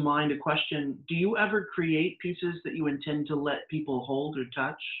brought to mind a question. Do you ever create pieces that you intend to let people hold or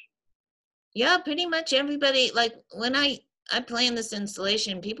touch? Yeah, pretty much everybody, like when I plan this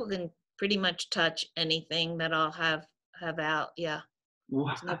installation, people can pretty much touch anything that I'll have out. Yeah,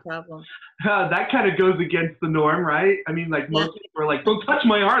 it's no problem. That kind of goes against the norm, right? I mean, like Yeah. most people are like, "Don't touch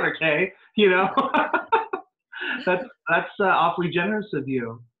my art, okay?" You know. That's awfully generous of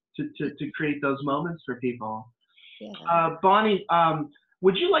you to create those moments for people. Yeah. Bonnie,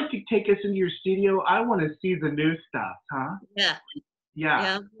 would you like to take us into your studio? I want to see the new stuff, huh? Yeah. Yeah.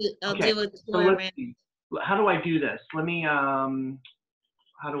 Yeah. I'll Okay. do a So tour let's around. see. How do I do this? Let me. How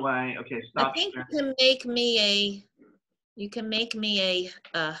do I? Okay, I stop think share. you can make me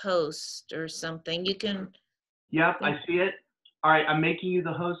a host or something. You can. Yep, I see it. All right, I'm making you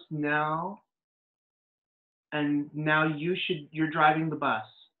the host now, and now you're driving the bus.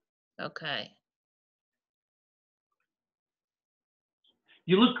 Okay.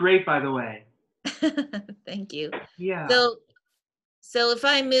 You look great, by the way. Thank you. Yeah. So So if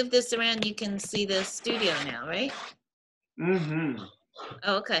I move this around, you can see the studio now, right? Mm-hmm.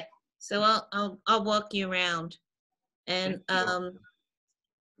 Oh, okay. So I'll walk you around, and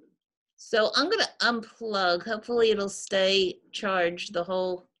so I'm gonna unplug. Hopefully it'll stay charged the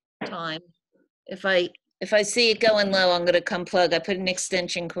whole time. If I see it going low, I'm gonna come plug. I put an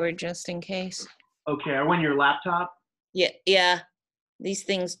extension cord just in case. Okay, or when your laptop? Yeah. These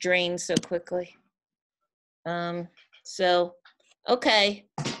things drain so quickly. So, okay.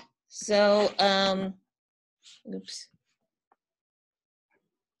 So, oops.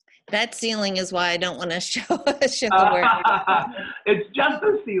 That ceiling is why I don't want to show where. It's just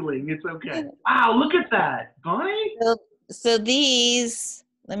the ceiling. It's okay. Wow, look at that, Bonnie. So these,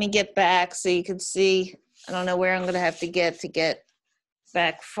 let me get back so you can see. I don't know where I'm going to have to get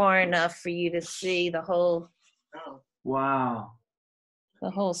back far enough for you to see the whole. Wow. The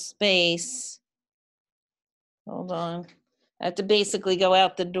whole space. Hold on. I have to basically go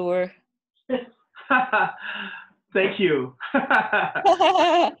out the door. Thank you.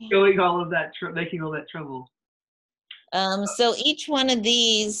 Doing all of that, making all that trouble. So each one of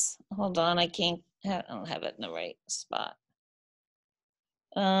these, hold on, I don't have it in the right spot.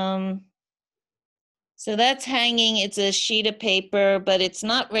 So that's hanging. It's a sheet of paper, but it's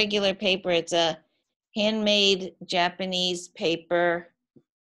not regular paper. It's a handmade Japanese paper.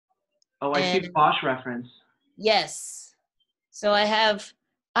 Oh, I see the Bosch reference. Yes. So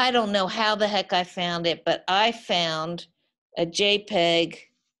I don't know how the heck I found it, but I found a JPEG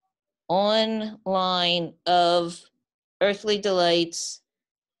online of Earthly Delights,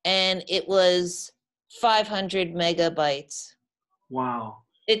 and it was 500 megabytes. Wow.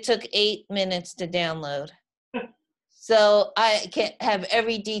 It took 8 minutes to download. So I can't have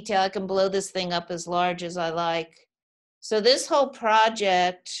every detail. I can blow this thing up as large as I like. So this whole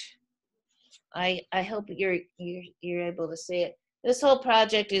project, I hope you're able to see it. This whole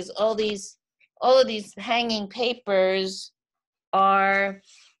project is all of these hanging papers are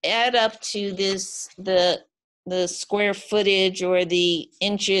add up to the square footage or the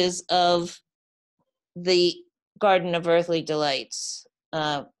inches of the Garden of Earthly Delights.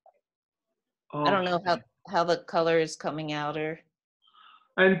 I don't know how the color is coming out or.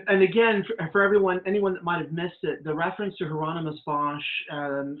 And again, for anyone that might have missed it, the reference to Hieronymus Bosch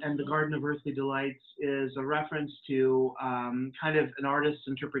and the Garden of Earthly Delights is a reference to kind of an artist's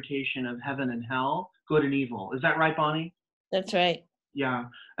interpretation of heaven and hell, good and evil. Is that right, Bonnie? That's right. Yeah.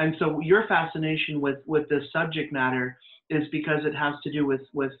 And so your fascination with this subject matter is because it has to do with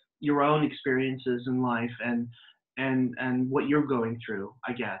your own experiences in life and what you're going through,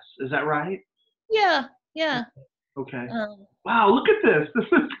 I guess. Is that right? Yeah. Okay. Wow, look at this. This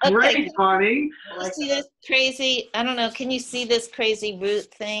is great, Bonnie. See this crazy, I don't know, can you see this crazy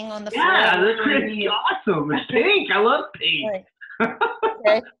root thing on the floor? Yeah, that's crazy awesome. It's pink. I love pink.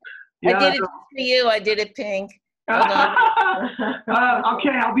 Okay. Yeah, I did it just for you. I did it pink. Hold on.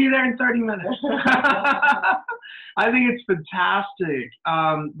 Okay, I'll be there in 30 minutes. I think it's fantastic.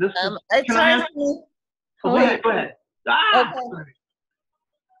 It's hard for me. Go ahead.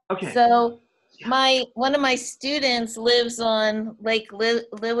 Okay. So one of my students lives on Lake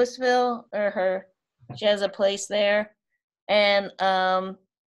Lewisville, she has a place there, and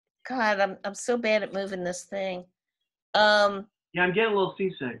God, I'm so bad at moving this thing. Yeah, I'm getting a little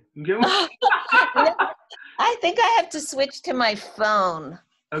seasick. I think I have to switch to my phone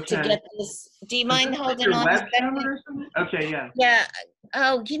to get this. Do you mind holding on a second? Or something? Okay, yeah. Yeah.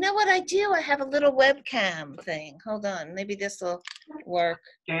 Oh, you know what I do? I have a little webcam thing. Hold on. Maybe this will work.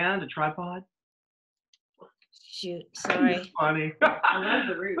 And a tripod? Shoot, sorry. That's funny. I love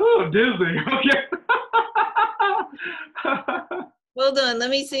the root. Oh, Disney. Okay. Hold on. Let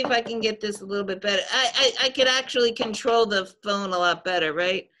me see if I can get this a little bit better. I could actually control the phone a lot better,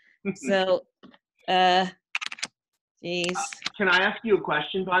 right? So, geez. Can I ask you a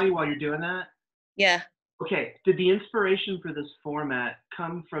question, Bonnie, while you're doing that? Yeah. Okay. Did the inspiration for this format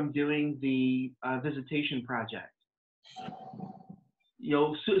come from doing the visitation project?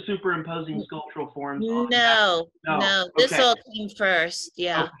 Superimposing sculptural forms on No. This okay. all came first.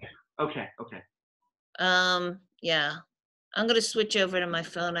 Yeah. Okay. Yeah. I'm going to switch over to my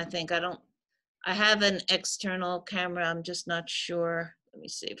phone. I have an external camera. I'm just not sure. Let me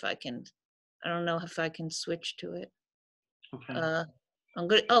see if I can. I don't know if I can switch to it. Okay. I'm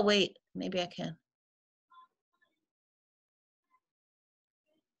good. Oh, wait, maybe I can.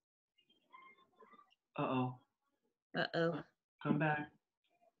 Uh-oh. Come back.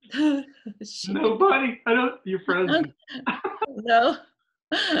 No, buddy. I don't. You're frozen. No.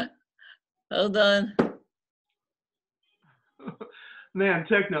 Hold on. Man,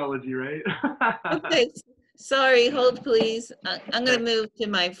 technology, right? Okay. Sorry, hold please. I'm going to move to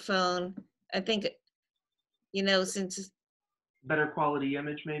my phone. I think, you know, since, Better quality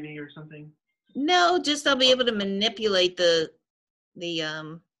image maybe or something? no, just I'll be able to manipulate the,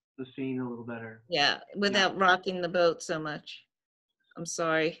 The scene a little better. yeah, without rocking the boat so much. I'm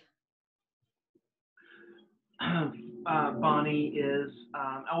sorry. Bonnie is,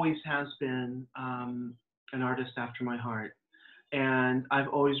 always has been an artist after my heart. And I've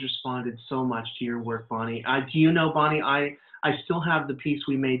always responded so much to your work, Bonnie. Do you know, Bonnie, I still have the piece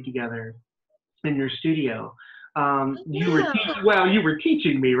we made together in your studio. You were you were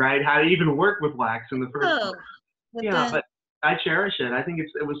teaching me, right, how to even work with wax in the first place. Yeah, but I cherish it. I think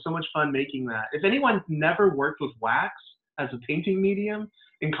it was so much fun making that. If anyone's never worked with wax as a painting medium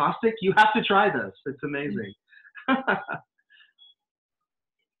in caustic, you have to try this. It's amazing.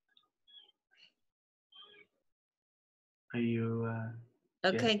 Are you?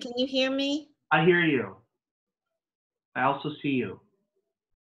 Okay, can you hear me? I hear you. I also see you.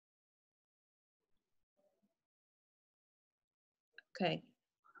 Okay.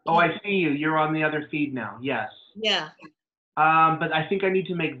 Oh, I see you. You're on the other feed now. Yes. Yeah. But I think I need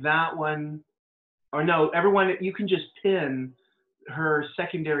to make that one, or no, everyone, you can just pin her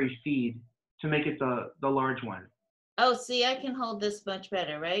secondary feed to make it the large one. Oh, see, I can hold this much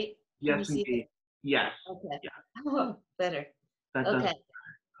better, right? Can Yes, indeed. Yes. Okay. Yeah. Oh, better. That Okay. does.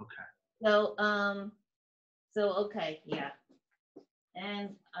 Okay. So, okay, yeah.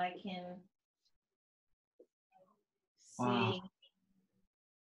 And I can see. Wow.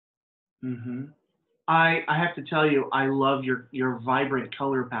 Mm-hmm. I have to tell you, I love your vibrant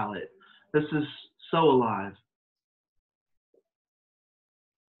color palette. This is so alive.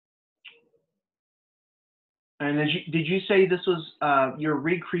 And did you say this was you're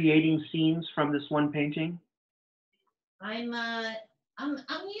recreating scenes from this one painting? I'm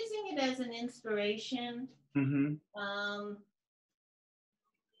using it as an inspiration. Mm-hmm.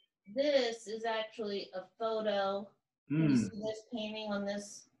 This is actually a photo. Can you see this painting on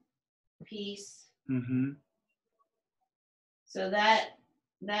this piece? Mm-hmm. So that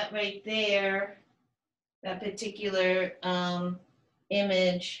right there, that particular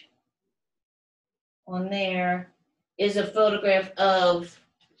image on there is a photograph of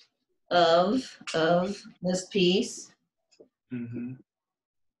this piece. Mm-hmm.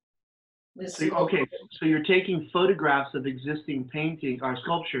 This Okay, so you're taking photographs of existing painting or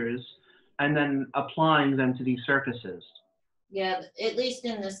sculptures and then applying them to these surfaces. Yeah, at least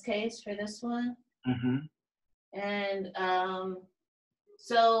in this case for this one. Mm-hmm. And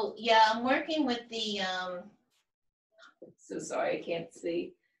so yeah, I'm working with the so sorry, I can't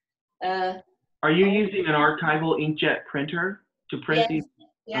see. Are you using an archival inkjet printer to print these?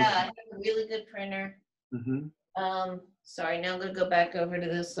 Yeah, okay. I have a really good printer. Mm-hmm. Sorry, now I'm gonna go back over to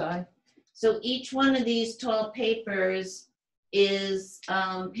this side. So each one of these tall papers is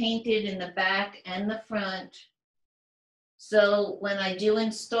painted in the back and the front. So when I do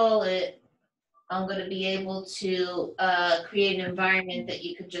install it, I'm going to be able to create an environment that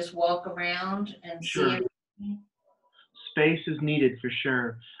you could just walk around and see everything. Space is needed for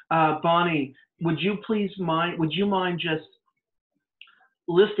sure. Bonnie, would you mind just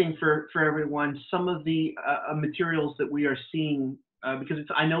listing for everyone some of the materials that we are seeing, because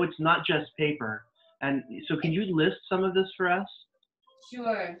I know it's not just paper. And so can you list some of this for us?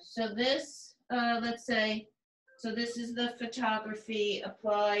 Sure. So this, let's say, so this is the photography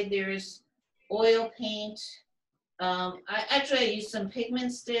applied. There's oil paint. I used some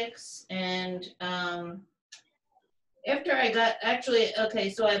pigment sticks, and after I got,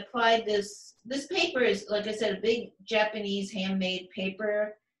 so I applied this paper is, like I said, a big Japanese handmade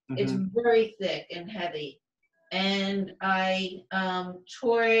paper. Mm-hmm. It's very thick and heavy. And I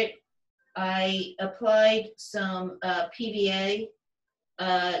tore it. I applied some PVA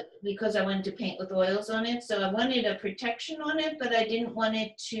because I wanted to paint with oils on it. So I wanted a protection on it, but I didn't want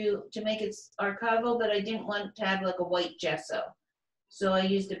it to make it archival, but I didn't want to have like a white gesso. So I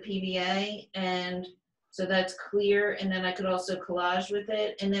used a PVA, and so that's clear. And then I could also collage with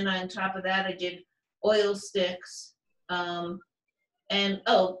it. And then on top of that, I did oil sticks. And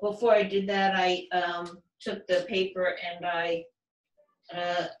before I did that, I took the paper and I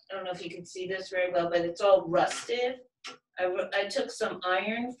don't know if you can see this very well, but it's all rusted. I took some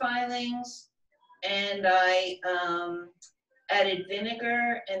iron filings and I added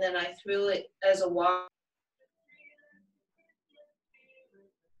vinegar, and then I threw it as a wash.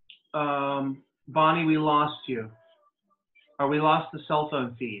 Bonnie, we lost you. Or we lost the cell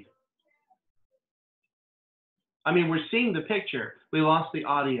phone feed. I mean, we're seeing the picture. We lost the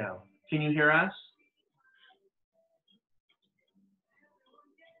audio. Can you hear us?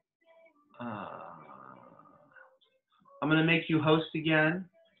 I'm going to make you host again.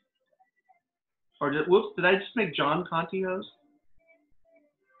 Or whoops, did I just make John Conti host?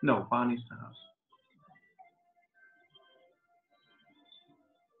 No, Bonnie's the host.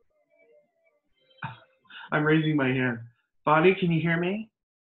 I'm raising my hand. Bonnie, can you hear me?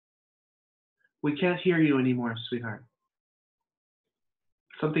 We can't hear you anymore, sweetheart.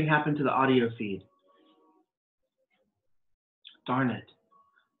 Something happened to the audio feed. Darn it.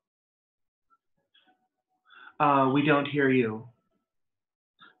 We don't hear you.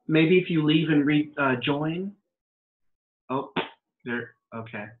 Maybe if you leave and rejoin. Oh, there.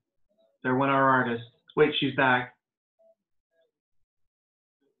 Okay. There went our artist. Wait, she's back.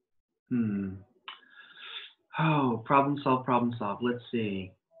 Oh, problem solved, problem solved. Let's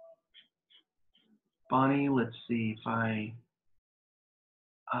see. Bonnie, let's see if I.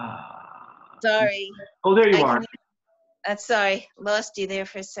 Sorry. Oh, there you are. Sorry, lost you there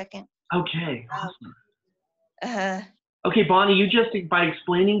for a second. Okay, awesome. Okay, Bonnie, you just, by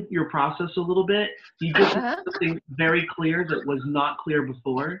explaining your process a little bit, you just made something very clear that was not clear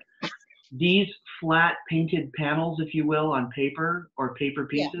before. These flat painted panels, if you will, on paper or paper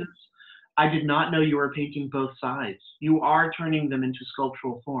pieces, I did not know you were painting both sides. You are turning them into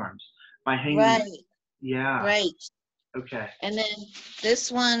sculptural forms by hanging them. Yeah. Right. Okay. And then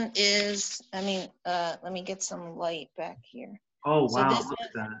this one is, let me get some light back here. Oh, so wow, this look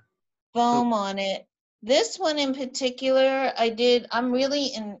at that. Foam on it. This one in particular, I'm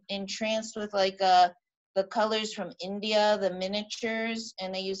really entranced with like the colors from India, the miniatures,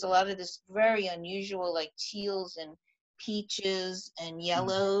 and they use a lot of this very unusual like teals and peaches and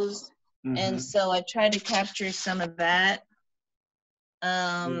yellows. Mm-hmm. And so I try to capture some of that.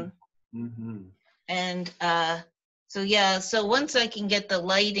 And so once I can get the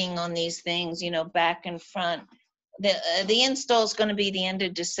lighting on these things, back and front, the install is going to be the end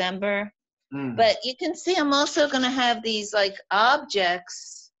of December. But you can see I'm also going to have these like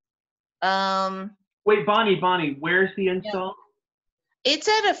objects. Wait, Bonnie, where's the install? It's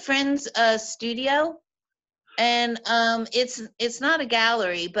at a friend's studio, and it's not a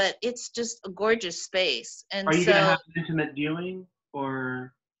gallery, but it's just a gorgeous space. And are you going to have an intimate viewing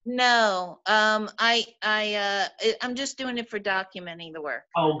or? No, I'm just doing it for documenting the work.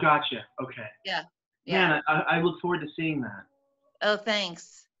 Oh, gotcha. Okay. Yeah. Man, I look forward to seeing that. Oh,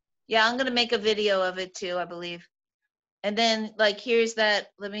 thanks. Yeah, I'm gonna make a video of it too, I believe. And then like here's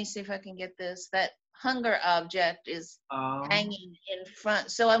that. Let me see if I can get this. That hunger object is hanging in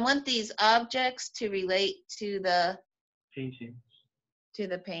front. So I want these objects to relate to the painting. To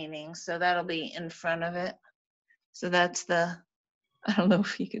the painting. So that'll be in front of it. So that's the. I don't know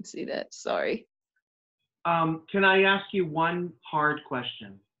if you can see that. Sorry. Can I ask you one hard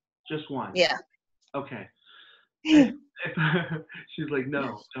question? Just one. Yeah. Okay. She's like,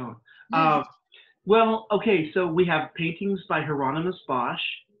 no, don't. Well, okay, so we have paintings by Hieronymus Bosch.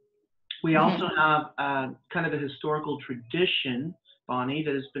 We also have kind of a historical tradition, Bonnie,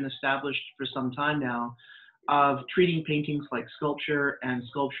 that has been established for some time now of treating paintings like sculpture and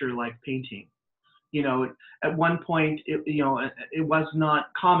sculpture like painting. At one point, it was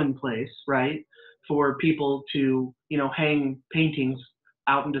not commonplace, right, for people to, hang paintings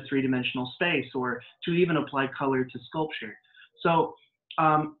out into three-dimensional space or to even apply color to sculpture. So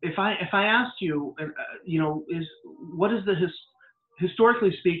if I asked you, what is the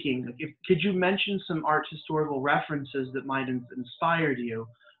historically speaking, could you mention some art historical references that might have inspired you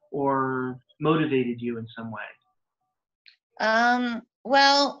or motivated you in some way?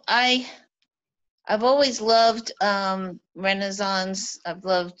 Well, I've always loved Renaissance. I've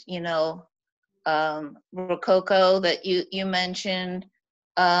loved, Rococo that you mentioned.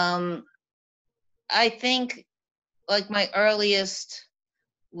 I think like my earliest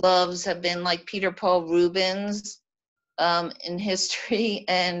loves have been like Peter Paul Rubens in history,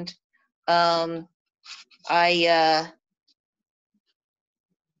 and I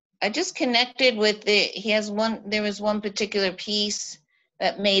just connected with there was one particular piece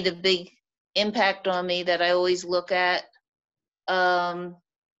that made a big impact on me that I always look at. And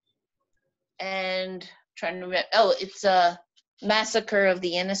trying to remember, it's a Massacre of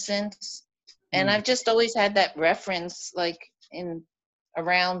the Innocents. And I've just always had that reference like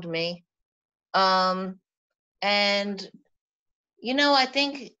around me. And I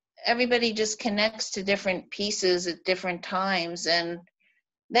think everybody just connects to different pieces at different times. And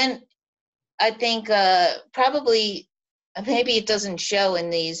then I think probably maybe it doesn't show in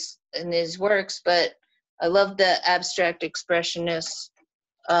these works, but I love the abstract expressionists.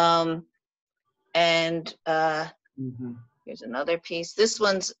 And here's another piece. This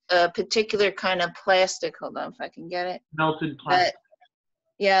one's a particular kind of plastic. Hold on if I can get it. Melted plastic.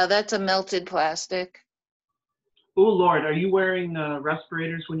 Yeah, that's a melted plastic. Oh Lord, are you wearing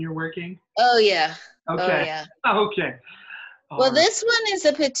respirators when you're working? Oh yeah. Oh Okay. yeah. Okay. All Well, right. this one is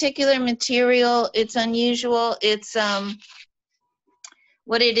a particular material. It's unusual. It's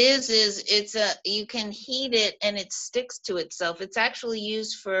what it is it's a, you can heat it and it sticks to itself. It's actually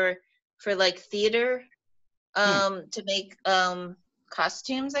used for like theater, to make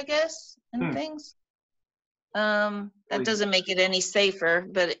costumes, I guess, and things. That doesn't make it any safer,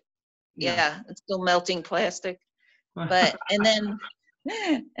 but yeah, it's still melting plastic. But and then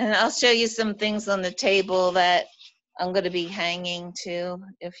and I'll show you some things on the table that I'm going to be hanging to,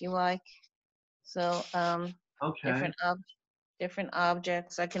 if you like. So Okay. different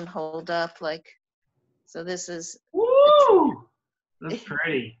objects I can hold up, like, so this is Woo! That's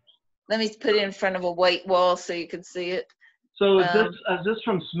pretty. let me put it in front of a white wall so you can see it. So is this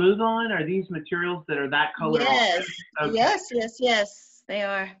from Smooth On? Are these materials that are that color? Yes. Okay. Yes, they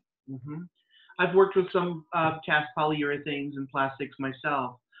are. Mm-hmm. I've worked with some cast polyurethanes and plastics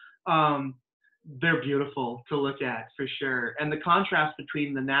myself. They're beautiful to look at for sure, and the contrast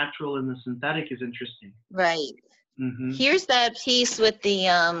between the natural and the synthetic is interesting. Right. Mm-hmm. Here's that piece with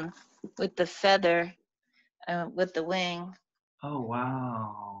the feather, with the wing. Oh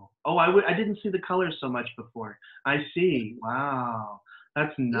wow! Oh, I didn't see the color so much before. I see. Wow,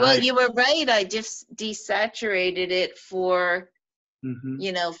 that's nice. Well, you were right. I just desaturated it for, mm-hmm.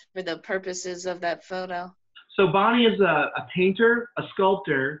 For the purposes of that photo. So Bonnie is a painter, a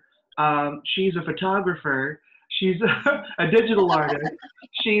sculptor. She's a photographer. She's a digital artist.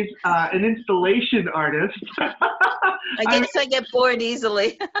 She's an installation artist. I guess I get bored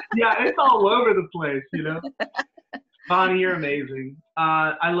easily. Yeah, it's all over the place, Bonnie, you're amazing.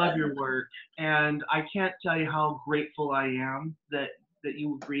 I love your work, and I can't tell you how grateful I am that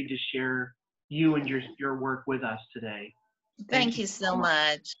you agreed to share you and your work with us today. Thank you so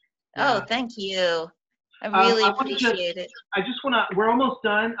much. Yeah. Oh, thank you. I really appreciate it. I just want to, we're almost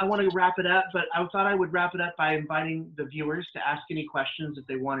done. I want to wrap it up, but I thought I would wrap it up by inviting the viewers to ask any questions if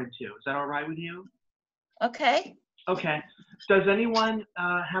they wanted to. Is that all right with you? Okay. Okay. Does anyone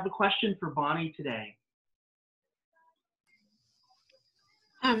have a question for Bonnie today?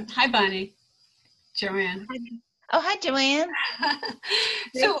 Hi, Bonnie. Joanne. Oh, hi, Joanne.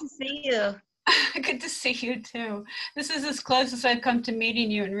 Great to see you. Good to see you too. This is as close as I've come to meeting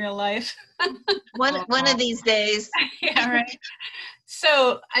you in real life. One of these days. Yeah, right.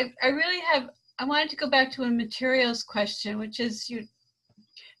 So I wanted to go back to a materials question, which is you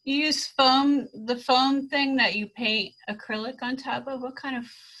use foam, the foam thing that you paint acrylic on top of. What kind of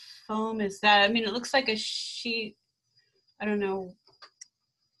foam is that? I mean, it looks like a sheet. I don't know.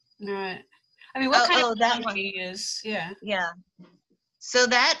 What kind of foam do you use? Yeah. Yeah. So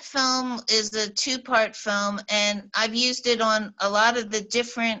that foam is a two-part foam, and I've used it on a lot of the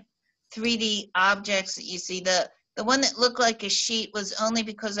different 3D objects that you see. The one that looked like a sheet was only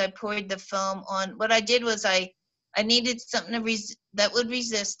because I poured the foam on. What I did was I needed something that would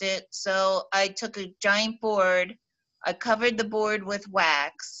resist it, so I took a giant board, I covered the board with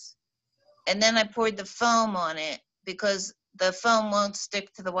wax, and then I poured the foam on it because the foam won't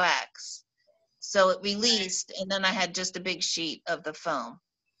stick to the wax. So it released, and then I had just a big sheet of the foam.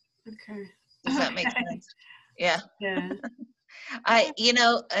 Okay. Does that make sense? Yeah. Yeah.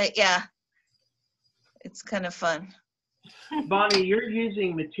 Yeah. It's kind of fun. Bonnie, you're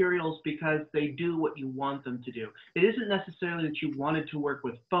using materials because they do what you want them to do. It isn't necessarily that you wanted to work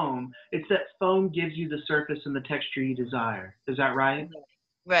with foam. It's that foam gives you the surface and the texture you desire. Is that right?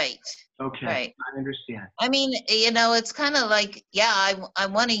 Right. Okay. Right. I understand. I mean, it's kind of like, yeah, I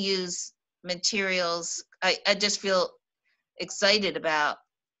want to use materials I just feel excited about,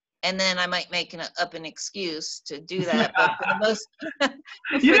 and then I might make up an excuse to do that, but for the most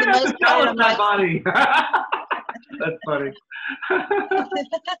you didn't have to tell us that, Bonnie. That's funny.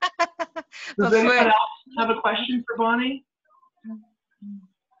 Does anyone else have a question for Bonnie?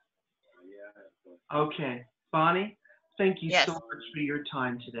 Okay, Bonnie, thank you so much for your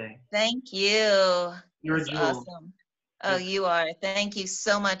time today. Thank you. You're a jewel. Awesome. Oh, you are. Thank you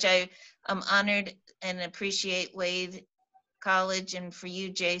so much. I'm honored and appreciate Wade College and for you,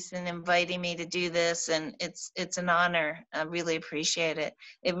 Jason, inviting me to do this, and it's an honor. I really appreciate it.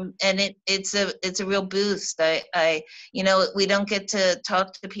 It's a real boost. We don't get to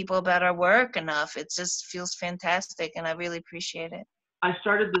talk to people about our work enough. It just feels fantastic, and I really appreciate it. I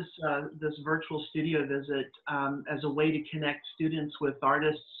started this virtual studio visit as a way to connect students with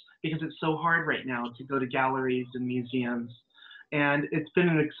artists, because it's so hard right now to go to galleries and museums. And it's been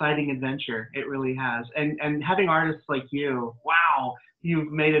an exciting adventure. It really has. And having artists like you, wow,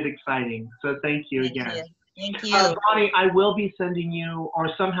 you've made it exciting. So thank you again. Thank you. Bonnie, I will be sending you, or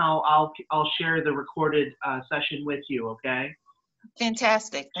somehow I'll share the recorded session with you. Okay.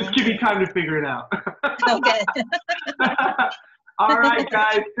 Fantastic. Just give me time to figure it out. Okay. All right,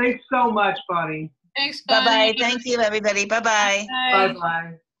 guys. Thanks so much, Bonnie. Thanks, Bye-bye. Bonnie. Thank you, everybody. Bye-bye. Bye.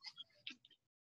 Bye-bye.